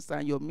offerings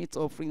and your meat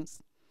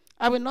offerings,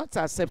 I will not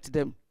accept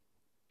them.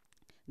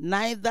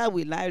 Neither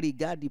will I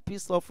regard the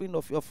peace offering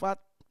of your fat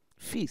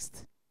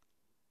feast,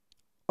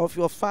 of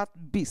your fat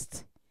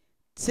beast.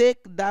 Take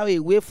thou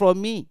away from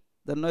me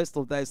the noise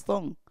of thy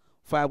song,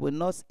 for I will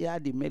not hear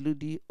the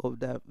melody of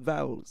thy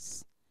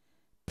vowels.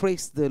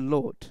 Praise the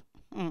Lord.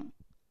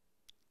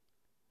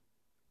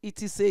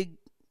 It is a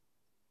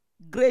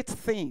great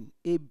thing,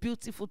 a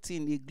beautiful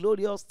thing, a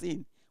glorious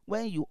thing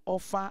when you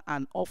offer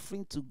an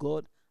offering to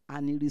God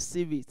and he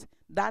receives it.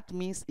 That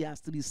means he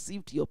has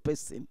received your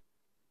person.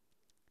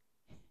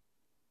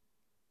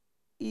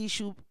 He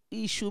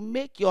should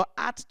make your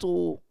heart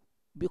to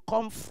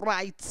become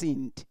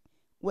frightened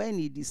when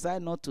he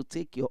decides not to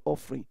take your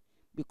offering,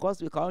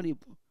 because we can only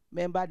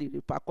remember the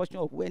repercussion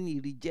of when he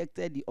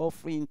rejected the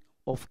offering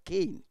of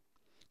Cain.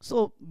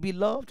 So,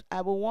 beloved, I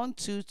will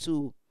want you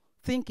to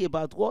think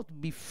about what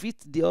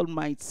befits the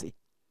Almighty,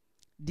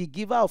 the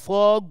giver of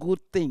all good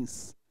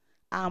things,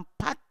 and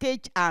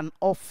package an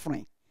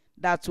offering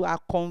that you are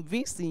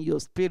convinced in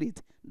your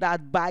spirit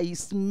that by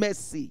his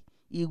mercy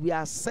He will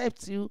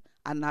accept you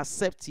and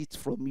accept it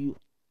from you.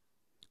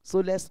 So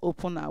let's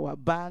open our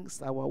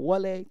bags, our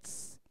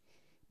wallets.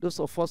 Those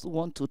of us who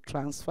want to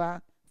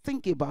transfer,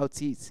 think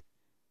about it.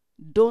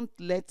 Don't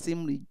let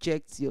him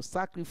reject your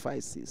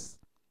sacrifices.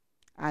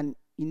 And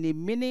in a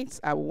minute,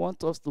 I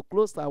want us to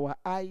close our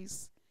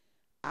eyes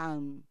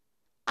and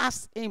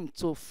ask him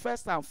to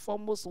first and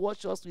foremost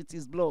wash us with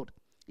his blood.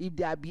 If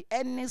there be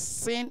any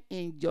sin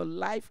in your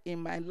life,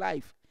 in my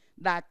life,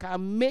 that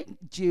can make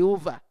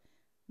Jehovah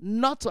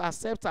not to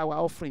accept our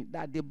offering,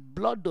 that the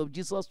blood of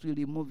Jesus will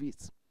remove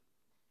it.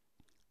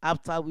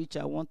 After which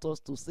I want us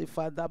to say,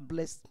 Father,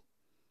 bless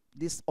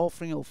this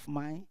offering of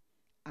mine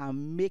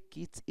and make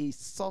it a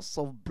source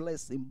of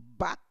blessing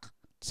back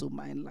to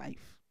my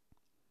life.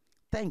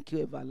 Thank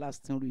you,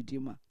 everlasting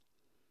Redeemer.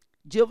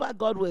 Jehovah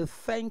God will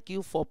thank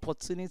you for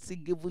opportunity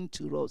given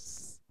to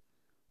us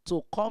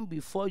to come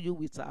before you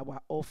with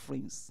our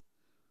offerings,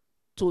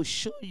 to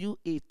show you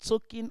a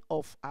token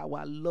of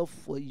our love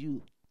for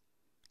you.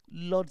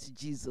 Lord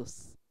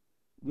Jesus,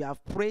 we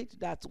have prayed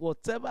that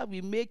whatever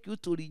we make you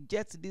to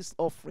reject this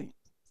offering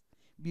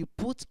be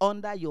put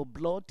under your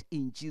blood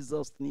in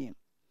Jesus' name.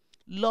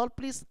 Lord,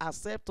 please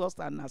accept us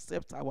and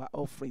accept our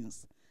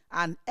offerings.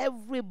 And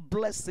every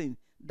blessing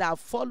that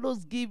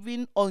follows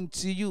giving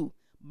unto you,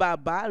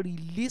 Baba,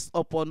 release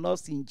upon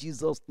us in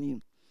Jesus'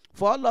 name.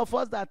 For all of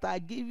us that are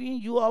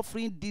giving you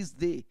offering this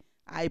day,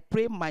 I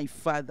pray, my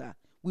Father,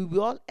 we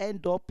will all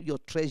end up your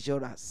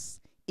treasurers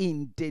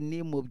in the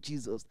name of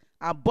Jesus.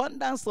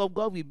 Abundance of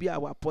God will be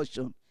our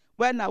portion.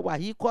 When our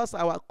equals,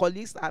 our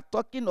colleagues are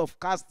talking of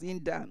casting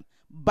down,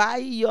 by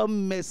your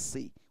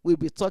mercy, we'll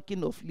be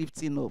talking of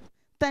lifting up.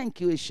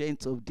 Thank you,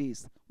 Ancient of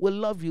Days. We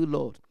love you,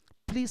 Lord.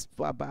 Please,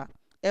 Baba,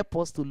 help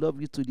us to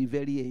love you to the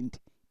very end.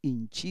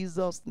 In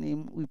Jesus'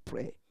 name we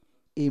pray.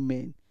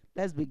 Amen.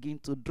 Let's begin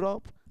to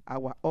drop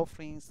our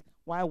offerings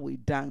while we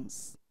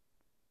dance.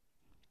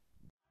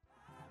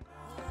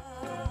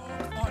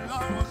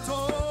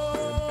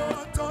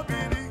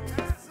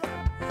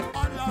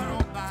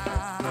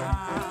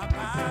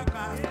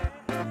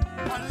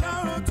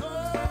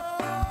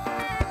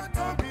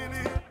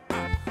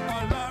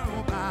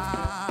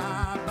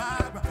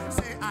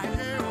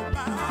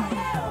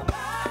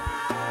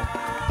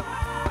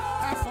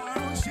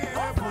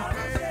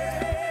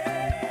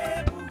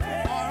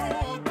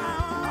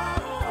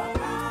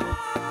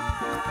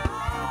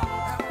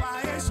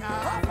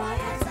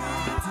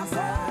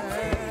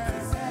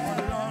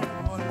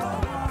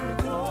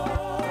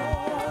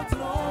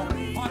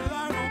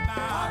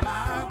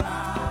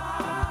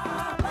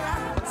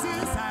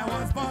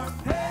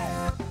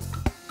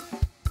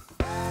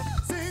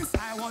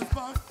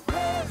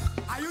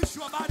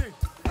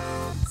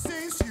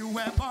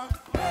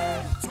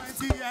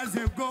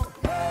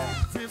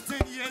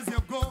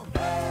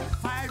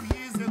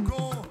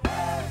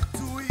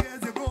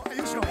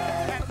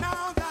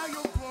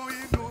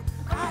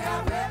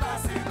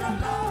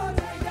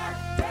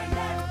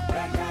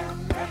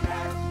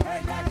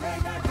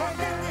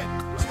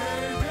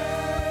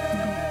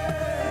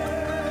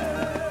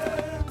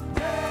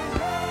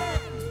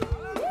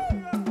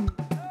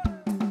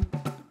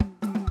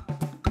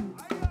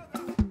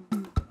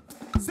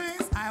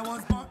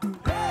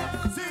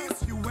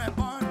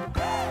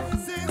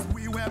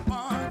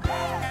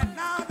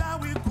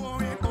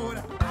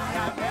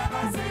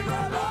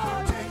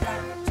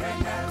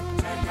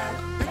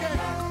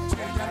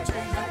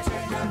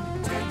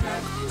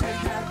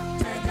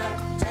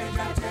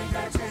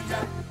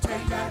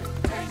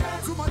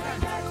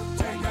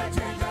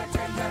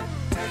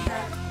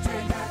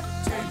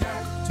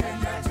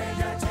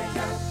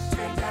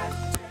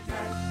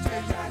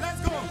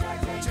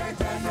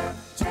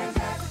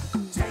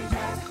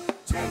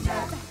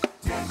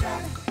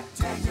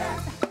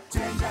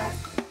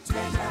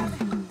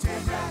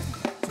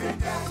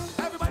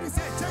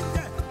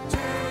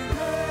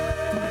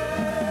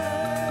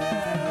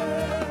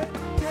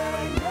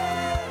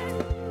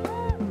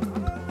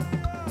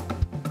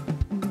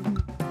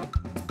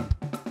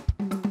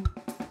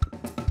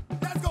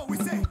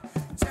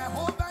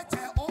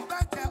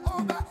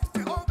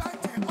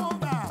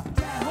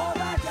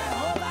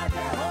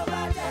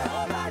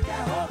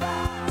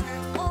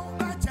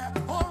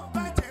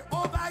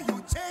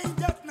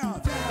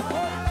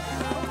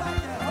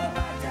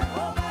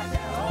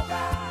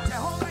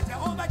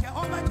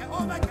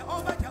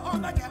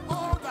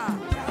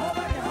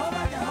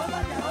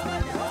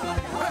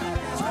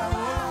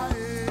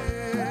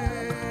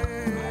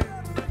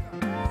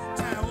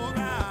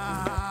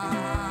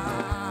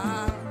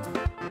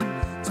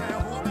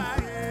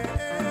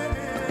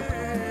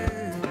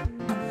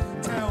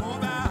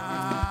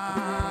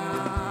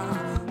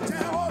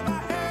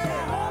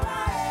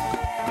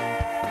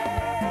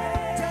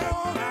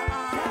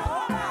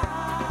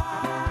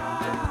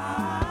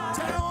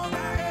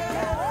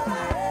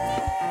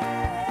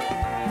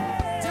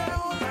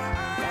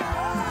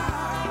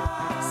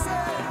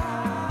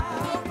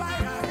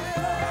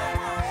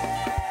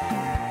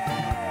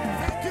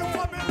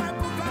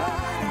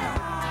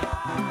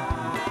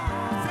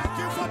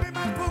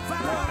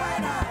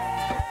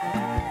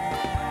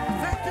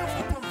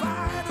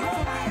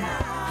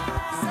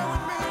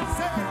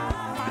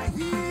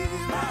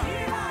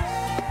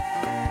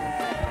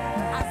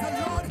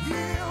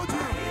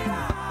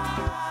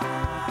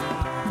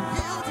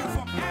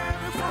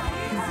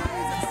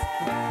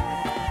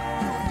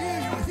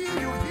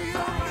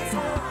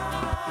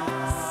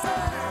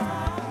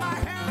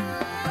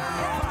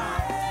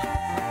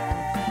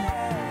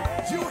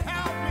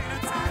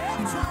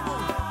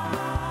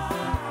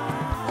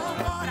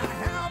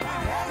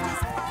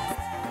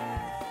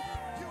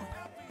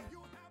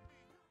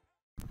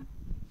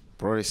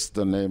 Praise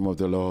the name of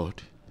the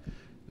Lord.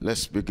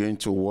 Let's begin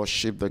to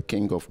worship the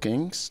King of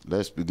Kings.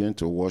 Let's begin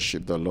to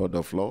worship the Lord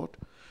of Lords,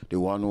 the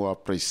one who has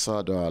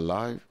preserved our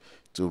life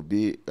to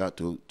be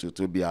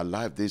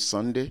alive this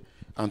Sunday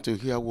and to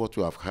hear what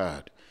we have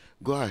heard.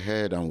 Go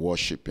ahead and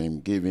worship him.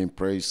 Give him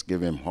praise,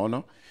 give him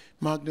honor.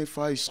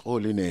 Magnify his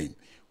holy name.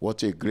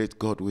 What a great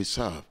God we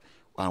serve,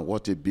 and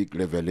what a big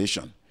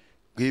revelation.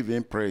 Give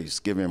him praise,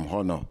 give him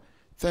honor.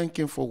 Thank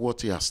him for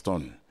what he has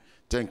done.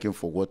 Thank him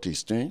for what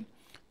he's doing.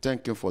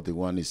 Thank him for the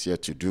one he's here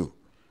to do.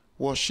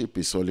 Worship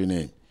his holy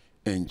name.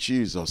 In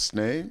Jesus'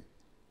 name,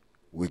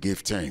 we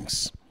give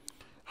thanks.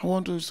 I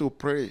want us to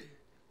pray.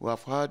 We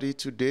have heard it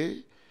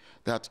today,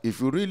 that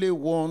if you really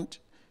want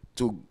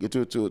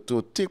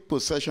to take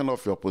possession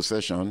of your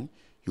possession,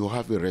 you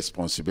have a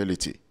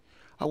responsibility.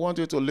 I want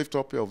you to lift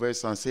up your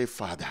voice and say,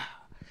 Father,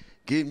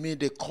 give me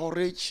the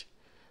courage,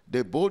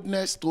 the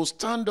boldness to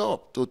stand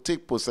up to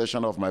take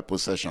possession of my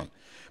possession.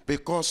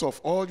 Because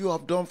of all you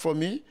have done for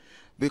me,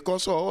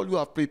 because of all you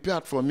have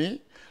prepared for me,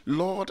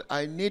 Lord,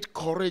 I need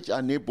courage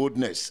and need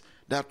boldness,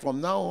 that from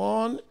now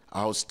on,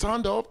 I'll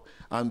stand up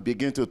and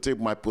begin to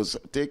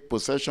take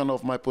possession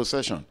of my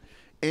possession.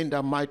 In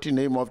the mighty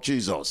name of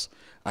Jesus,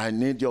 I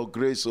need your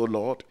grace, O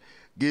Lord.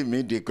 Give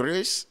me the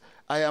grace.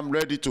 I am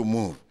ready to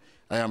move.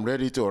 I am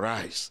ready to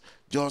rise.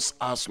 Just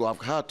as you have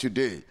heard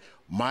today,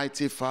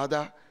 mighty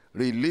Father,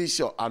 release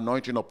your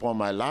anointing upon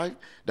my life,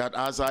 that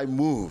as I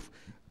move,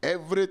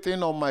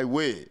 everything on my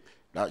way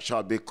that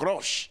shall be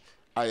crushed,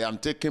 I am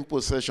taking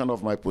possession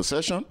of my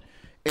possession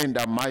in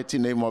the mighty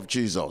name of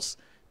Jesus.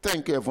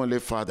 Thank you, Heavenly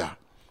Father.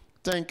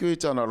 Thank you,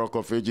 Eternal Rock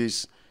of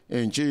Ages.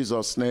 In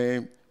Jesus'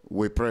 name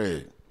we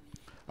pray.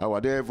 Our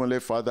dear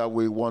Heavenly Father,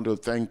 we want to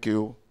thank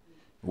you.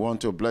 We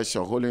want to bless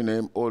your holy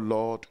name, O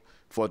Lord,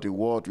 for the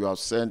word you have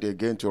sent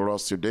again to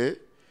us today.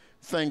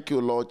 Thank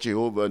you, Lord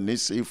Jehovah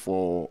Nissi,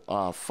 for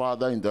our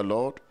Father in the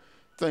Lord.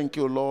 Thank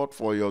you, Lord,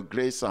 for your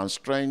grace and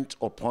strength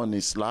upon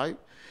his life.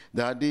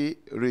 Daddy,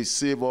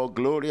 receive all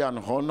glory and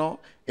honor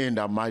in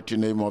the mighty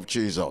name of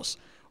Jesus.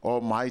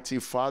 Almighty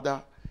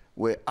Father,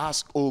 we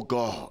ask, O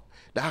God,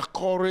 that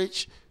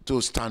courage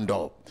to stand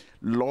up.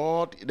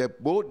 Lord, the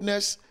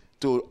boldness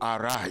to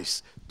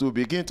arise, to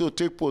begin to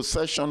take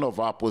possession of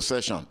our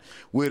possession.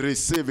 We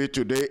receive it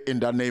today in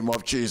the name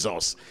of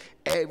Jesus.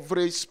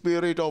 Every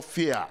spirit of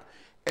fear,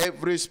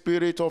 every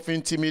spirit of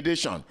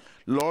intimidation,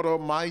 Lord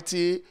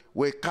Almighty,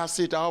 we cast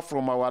it out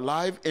from our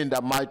life in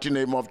the mighty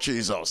name of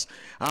Jesus.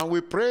 And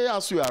we pray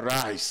as we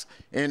arise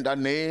in the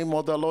name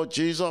of the Lord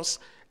Jesus,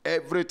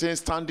 everything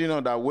standing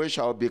on that way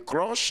shall be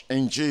crushed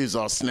in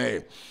Jesus'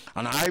 name.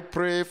 And I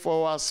pray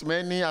for as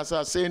many as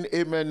are saying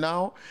amen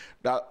now,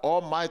 that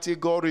Almighty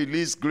God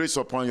release grace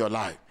upon your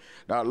life.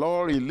 That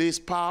Lord release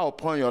power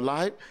upon your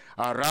life.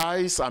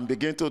 Arise and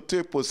begin to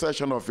take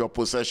possession of your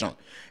possession.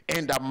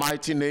 In the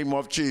mighty name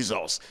of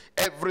Jesus.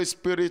 Every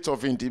spirit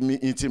of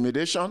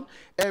intimidation,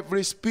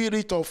 every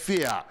spirit of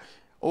fear,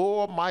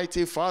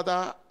 Almighty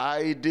Father,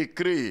 I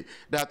decree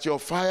that your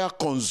fire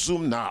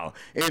consume now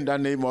in the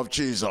name of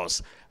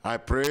Jesus. I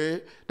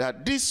pray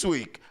that this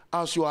week,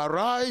 as you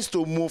arise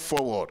to move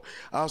forward,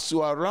 as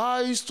you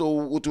arise to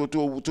go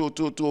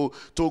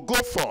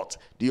forth,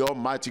 the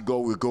Almighty God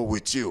will go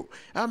with you.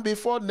 And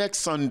before next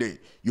Sunday,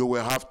 you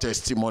will have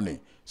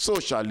testimony. So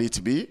shall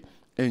it be.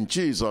 In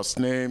Jesus'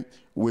 name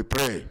we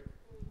pray.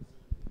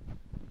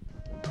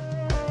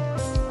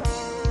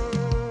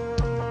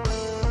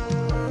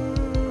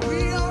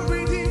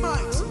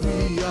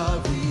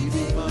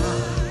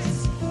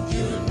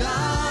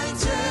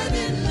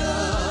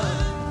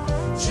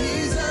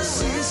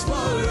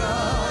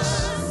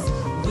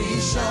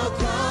 Shall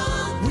come.